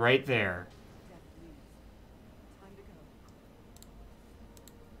 Right there. Death wins. Time to go.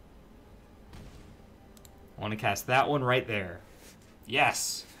 I want to cast that one right there.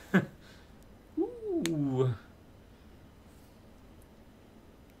 Yes. Ooh.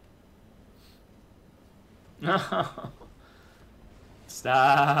 No.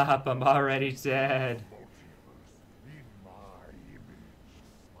 Stop. I'm already dead. In my image,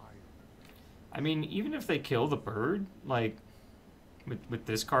 I mean, even if they kill the bird, like, with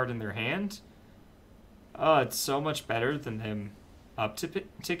this card in their hand, it's so much better than them up to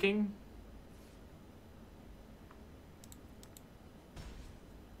ticking.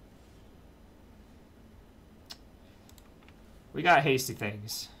 We got hasty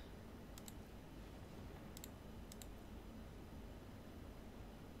things.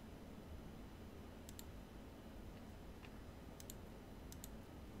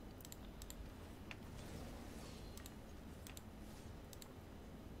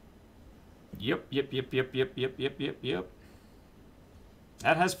 Yep.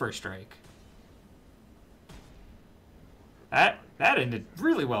 That has first strike. That ended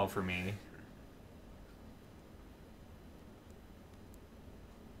really well for me.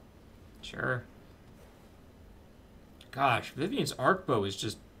 Sure. Gosh, Vivian's arc bow is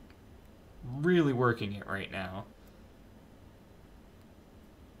just really working it right now.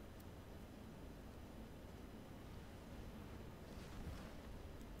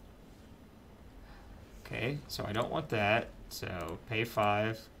 Okay, so I don't want that. So pay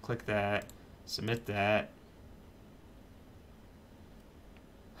 5, click that, submit that.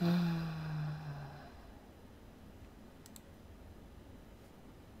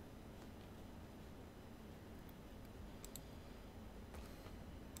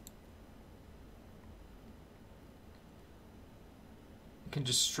 Can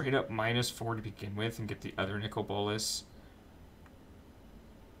just straight up -4 to begin with and get the other nickel bolus.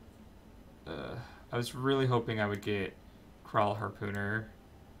 I was really hoping I would get Crawl Harpooner.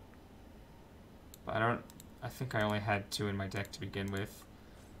 But I think I only had 2 in my deck to begin with.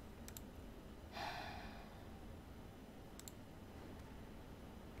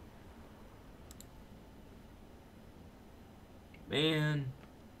 Man,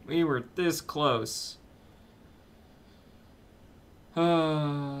 we were this close.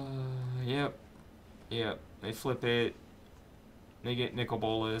 Yep. They flip it. They get nickel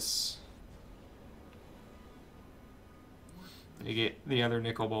bolus. They get the other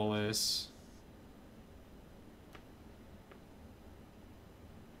nickel bolus.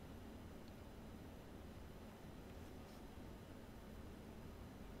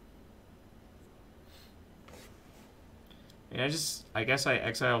 And I guess I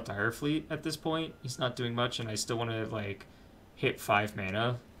exile Direfleet at this point. He's not doing much, and I still want to, like, hit 5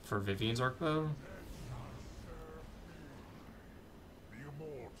 mana for Vivian's Arc Bow. The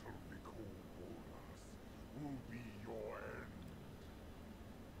immortal Nicol Bolas will be your end.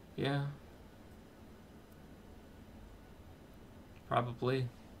 Yeah. Probably.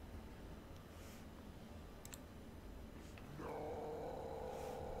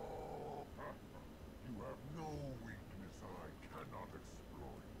 No! You have no weakness I cannot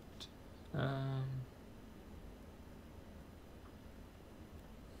exploit.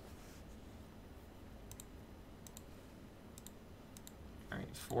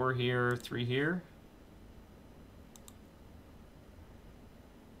 Alright, 4 here, 3 here.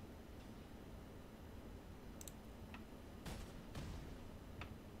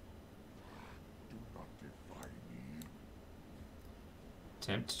 Do not defy me.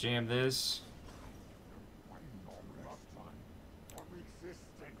 Attempt to jam this. Why not fun of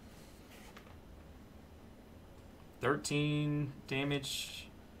existing? 13 damage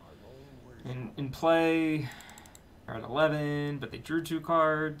I always in play. Are at 11, but they drew 2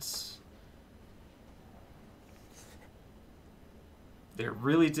 cards. They're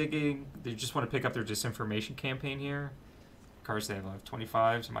really digging. They just want to pick up their disinformation campaign here. Cards they have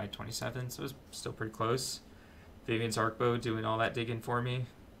 25 to my 27, so it's still pretty close. Vivian's Arcbow doing all that digging for me.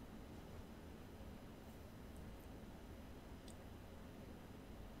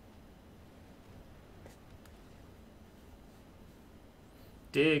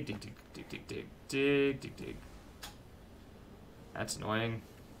 Dig. That's annoying.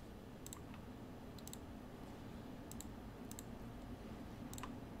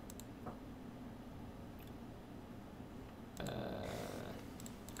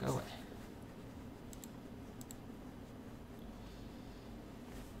 Go away.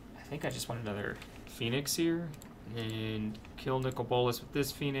 I think I just want another Phoenix here. And kill Nicol Bolas with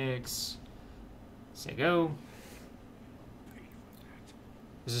this Phoenix. Say go.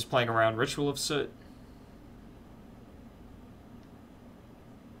 This is playing around Ritual of Soot.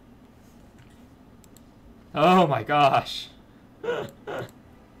 Oh my gosh.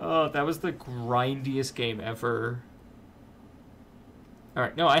 Oh, that was the grindiest game ever.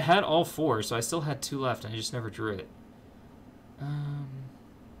 Alright, no, I had all 4, so I still had 2 left, and I just never drew it.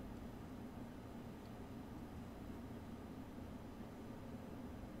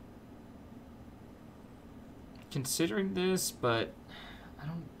 Considering this, but I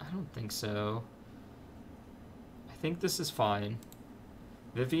don't think so. I think this is fine.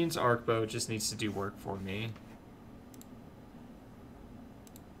 Vivian's Arcbow just needs to do work for me.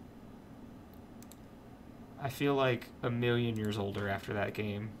 I feel like a million years older after that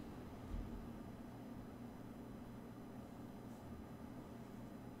game.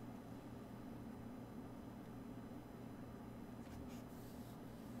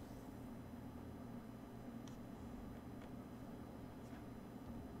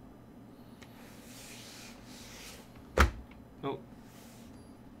 Oh.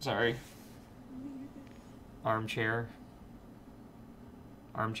 Sorry. Armchair.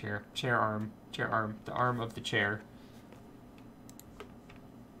 Armchair. Chair arm. Chair arm. The arm of the chair.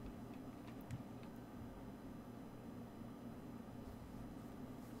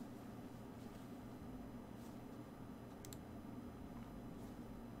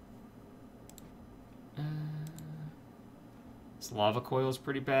 This lava coil is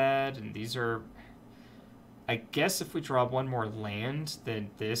pretty bad, and these are... I guess if we draw one more land,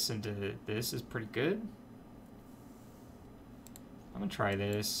 then this into this is pretty good. I'm gonna try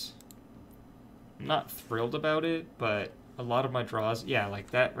this. I'm not thrilled about it, but a lot of my draws... Yeah,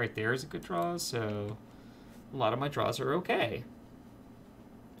 like that right there is a good draw, so... A lot of my draws are okay.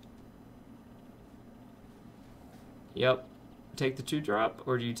 Yep. Take the 2-drop,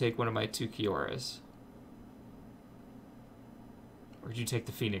 or do you take one of my 2 Kioras? Or do you take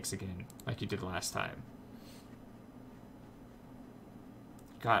the Phoenix again, like you did last time?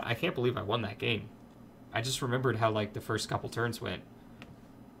 God, I can't believe I won that game. I just remembered how, like, the first couple turns went.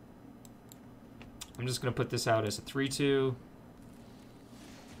 I'm just going to put this out as a 3-2.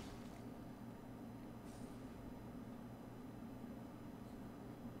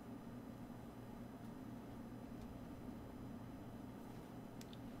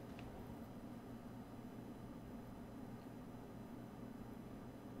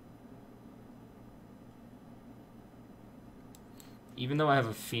 Even though I have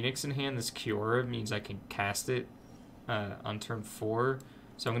a Phoenix in hand, this Kiora means I can cast it on turn 4.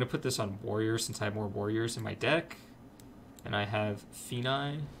 So I'm going to put this on Warriors since I have more Warriors in my deck. And I have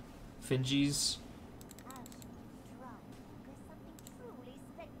Fingies. As you try, there's something truly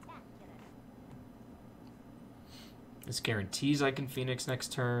spectacular. This guarantees I can Phoenix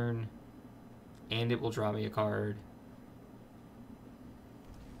next turn. And it will draw me a card.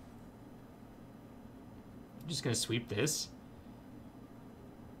 I'm just going to sweep this.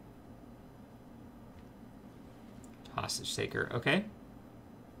 Hostage taker, okay.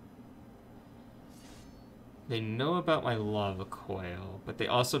 They know about my lava coil, but they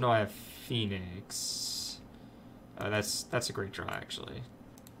also know I have Phoenix. That's a great draw, actually.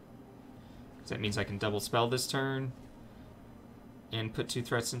 'Cause that means I can double spell this turn and put 2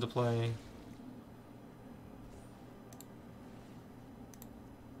 threats into play.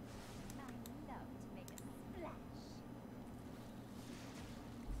 I love to make a splash.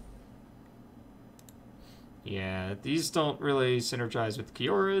 Yeah, these don't really synergize with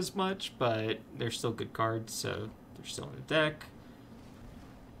Kiora as much, but they're still good cards, so they're still in the deck.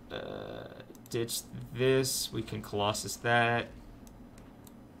 Ditch this. We can Colossus that.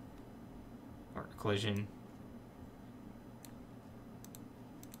 Or Collision.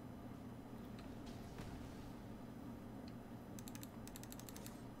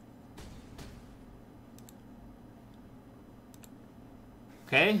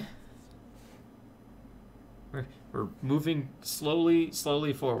 Okay. We're moving slowly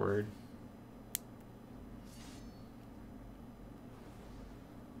forward.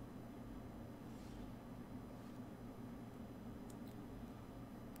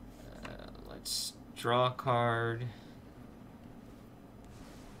 Let's draw a card.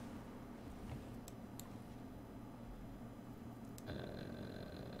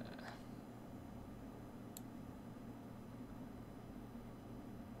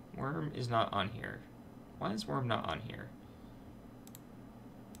 Worm is not on here. Why is Worm not on here?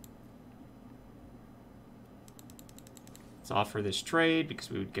 Let's offer this trade because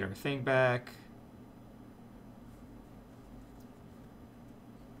we would get our thing back.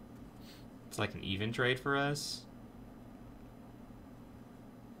 It's like an even trade for us.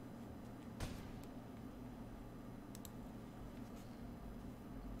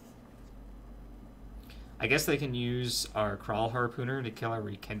 I guess they can use our Crawl Harpooner to kill our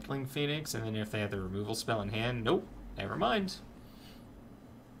Rekindling Phoenix, and then if they have the removal spell in hand, nope, never mind.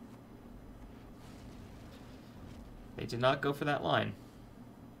 They did not go for that line.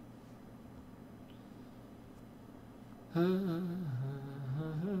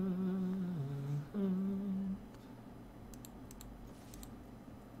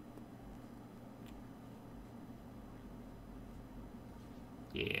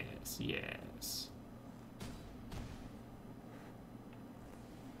 Yes, yes.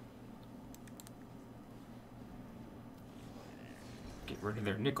 Get rid of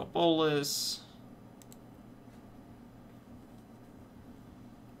their Nicol Bolas.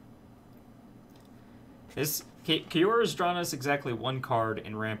 This Kiora's drawn us exactly 1 card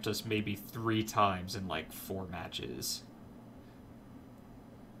and ramped us maybe 3 times in like 4 matches.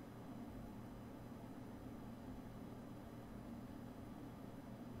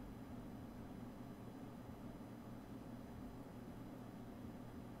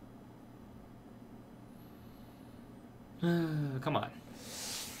 Come on.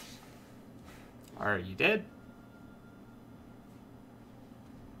 Are you dead?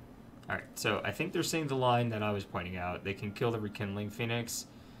 Alright, so I think they're saying the line that I was pointing out. They can kill the Rekindling Phoenix.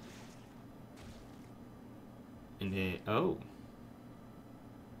 And then... Oh.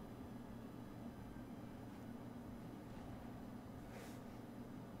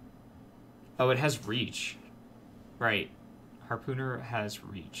 Oh, it has reach. Right. Harpooner has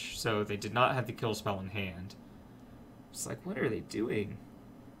reach. So they did not have the kill spell in hand. It's like, what are they doing?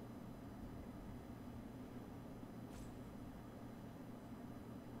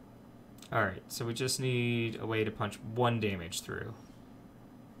 Alright, so we just need a way to punch 1 damage through.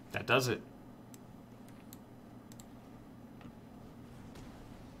 That does it.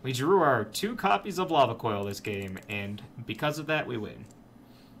 We drew our 2 copies of Lava Coil this game, and because of that, we win.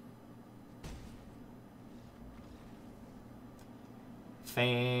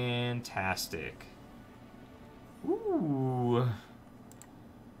 Fantastic. Ooh.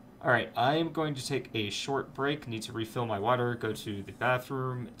 Alright, I am going to take a short break. Need to refill my water, go to the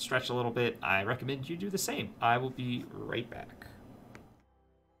bathroom, stretch a little bit. I recommend you do the same. I will be right back.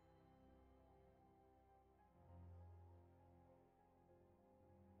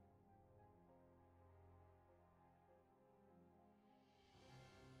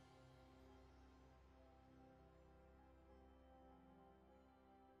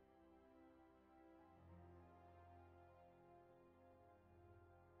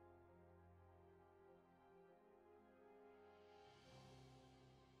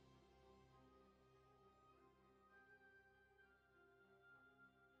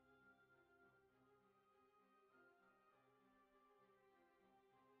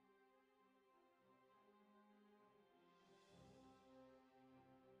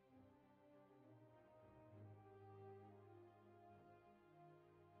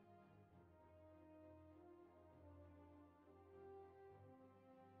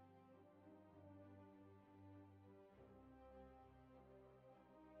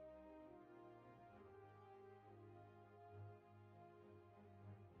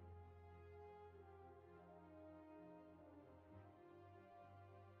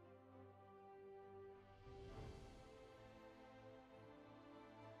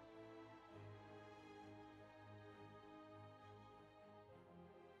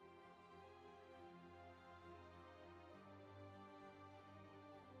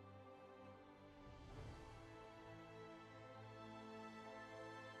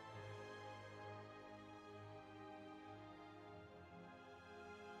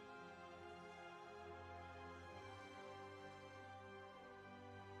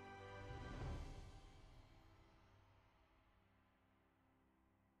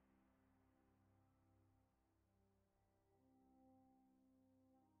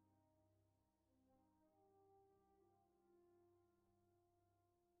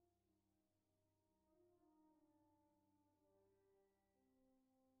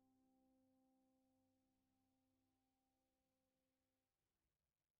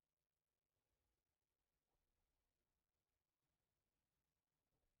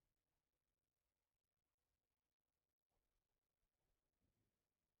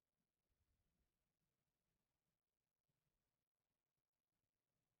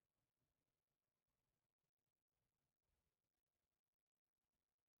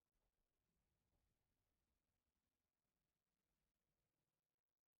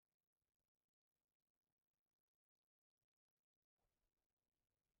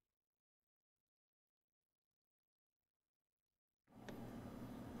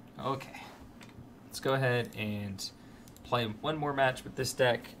 Okay. Let's go ahead and play one more match with this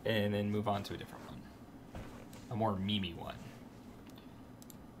deck and then move on to a different one. A more memey one.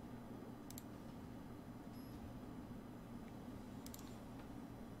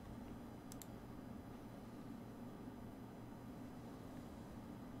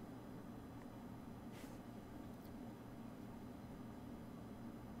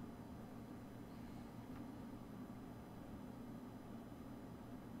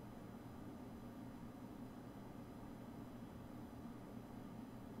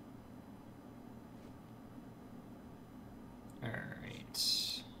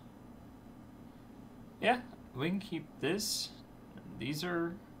 Yeah, we can keep this. These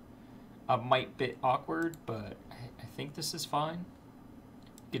are a mite bit awkward, but I think this is fine.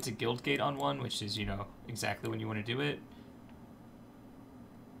 Gets a guild gate on one, which is, you know, exactly when you want to do it.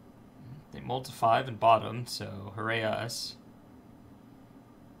 They mulled to 5 and bottom, so hooray us.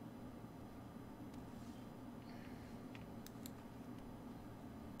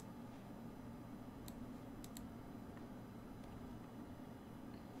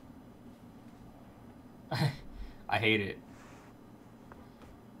 I hate it.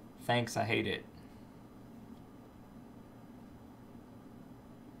 Thanks, I hate it.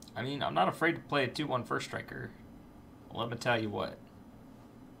 I mean, I'm not afraid to play a 2/1 first striker. Let me tell you what.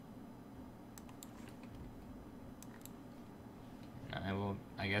 I will,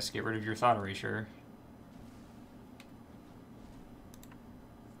 I guess, get rid of your thought erasure.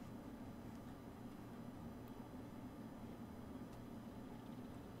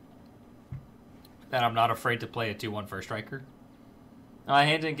 That I'm not afraid to play a 2/1 first striker. My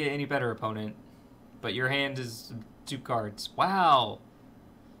hand didn't get any better, opponent. But your hand is 2 cards. Wow!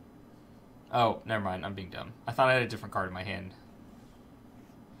 Oh, never mind. I'm being dumb. I thought I had a different card in my hand.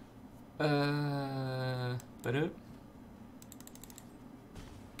 But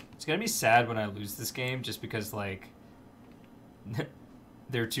it's gonna be sad when I lose this game, just because, like,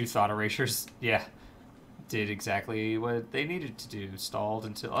 their 2 thought erasures, yeah, did exactly what they needed to do. Stalled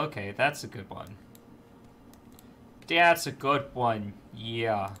until... Okay, that's a good one. That's a good one.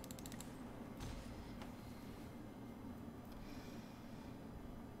 Yeah.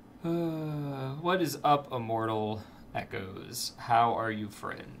 What is up, Immortal Echoes? How are you,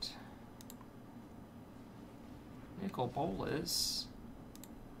 friend? Nicol Bolas.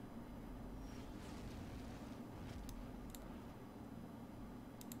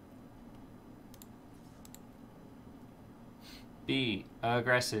 Be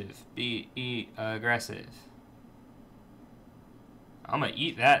aggressive. Be aggressive. I'm gonna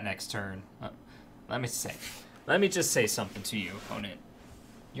eat that next turn. Let me just say something to you, opponent.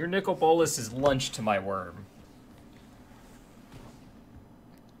 Your Nicol Bolas is lunch to my worm.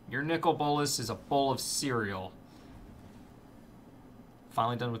 Your Nicol Bolas is a bowl of cereal.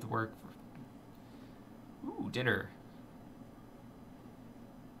 Finally done with the work. Ooh, dinner.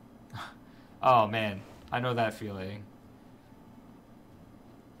 Oh man, I know that feeling.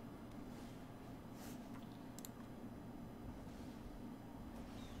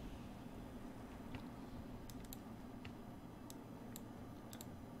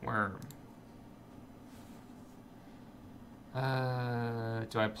 Worm.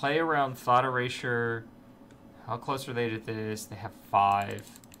 Do I play around Thought Erasure? How close are they to this? They have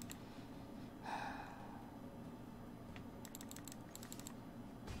 5.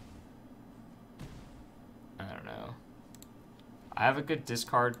 I don't know. I have a good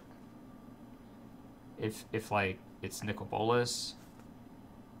discard if like it's Nicol Bolas.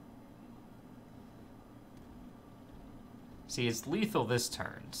 See, it's lethal this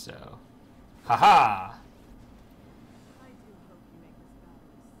turn, so haha. I do hope you make this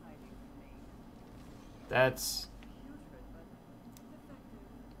battle exciting for me. That's Putrid, but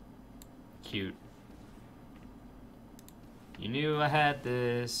effective. cute. You knew I had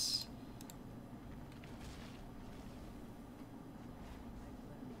this.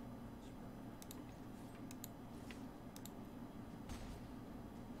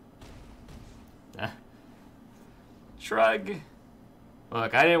 Shrug.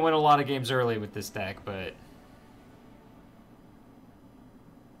 Look, I didn't win a lot of games early with this deck, but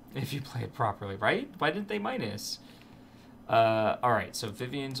if you play it properly, right? Why didn't they minus? Alright, so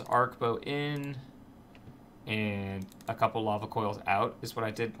Vivian's Arc Bow in and a couple Lava Coils out is what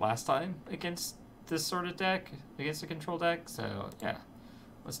I did last time against this sort of deck, against a control deck, so yeah,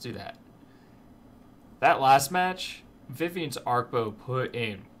 let's do that. That last match, Vivian's Arc Bow put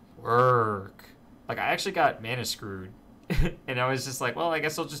in work. Like, I actually got mana screwed. And I was just like, well, I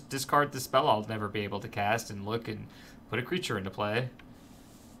guess I'll just discard the spell I'll never be able to cast and look and put a creature into play.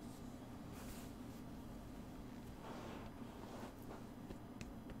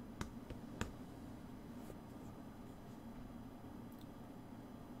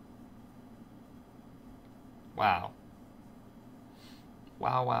 Wow.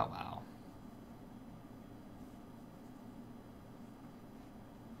 Wow, wow, wow.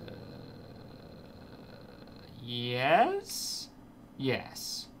 Yes?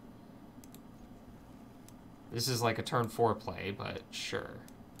 Yes. This is like a turn 4 play, but sure.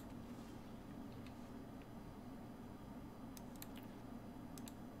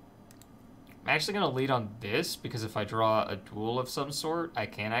 I'm actually going to lead on this, because if I draw a duel of some sort, I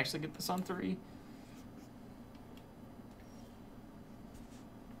can actually get this on 3.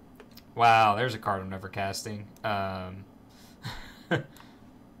 Wow, there's a card I'm never casting. Gonna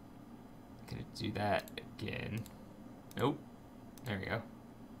do that again. Nope. There we go.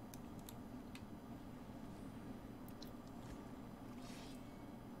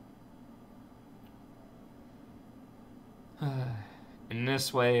 In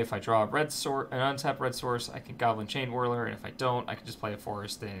this way, if I draw a red source, an untapped red source, I can Goblin Chain Whirler, and if I don't, I can just play a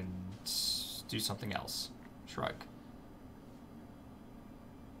forest and do something else. Shrug.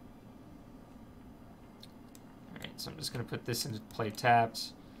 Alright, So I'm just going to put this into play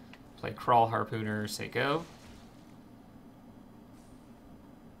tapped. Play Crawl Harpooner, say go.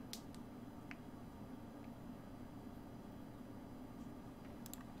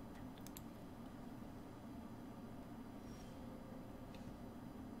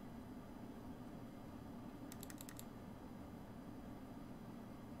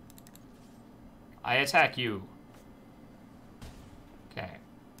 I attack you. Okay.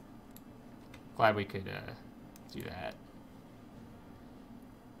 Glad we could do that.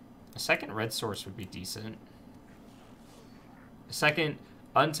 A second red source would be decent. A second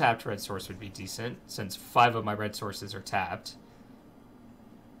untapped red source would be decent, since 5 of my red sources are tapped.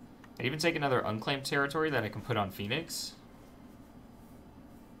 I'd even take another unclaimed territory that I can put on Phoenix.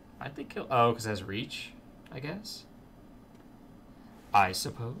 I think he'll... Oh, because it has reach, I guess. I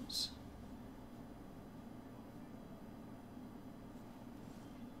suppose.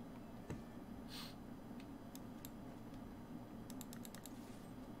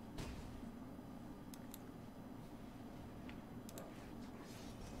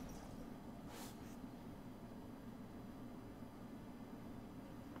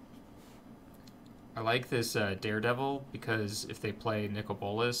 I like this Daredevil because if they play Nicol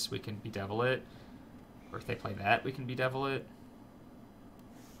Bolas, we can bedevil it. Or if they play that, we can bedevil it.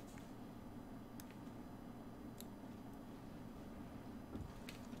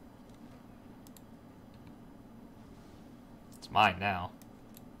 It's mine now.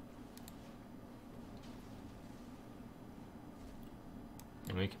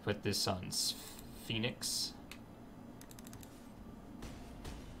 And we can put this on Phoenix.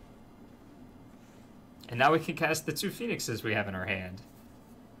 And now we can cast the 2 Phoenixes we have in our hand.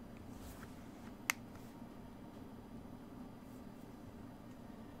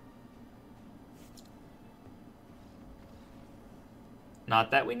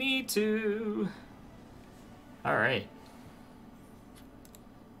 Not that we need to. Alright.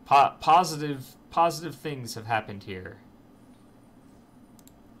 Positive things have happened here.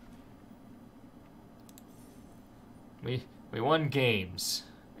 We won games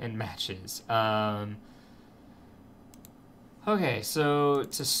and matches. Okay, so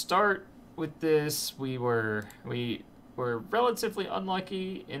to start with this, we were relatively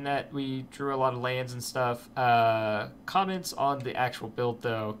unlucky in that we drew a lot of lands and stuff. Comments on the actual build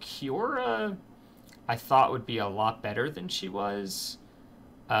though, Kiora I thought would be a lot better than she was.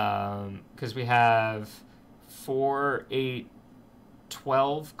 Because we have 4, 8,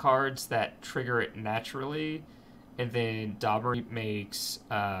 12 cards that trigger it naturally. And then Domri makes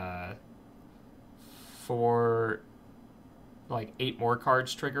 8 more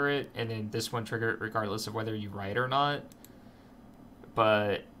cards trigger it, and then this one trigger it regardless of whether you write or not.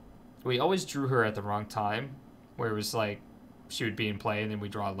 But we always drew her at the wrong time, where it was like she would be in play and then we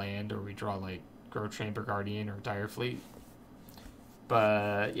draw land, or we draw like Grove Chamber Guardian or Dire Fleet.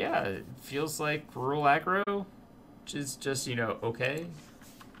 But yeah, it feels like rural aggro, which is just, you know, okay.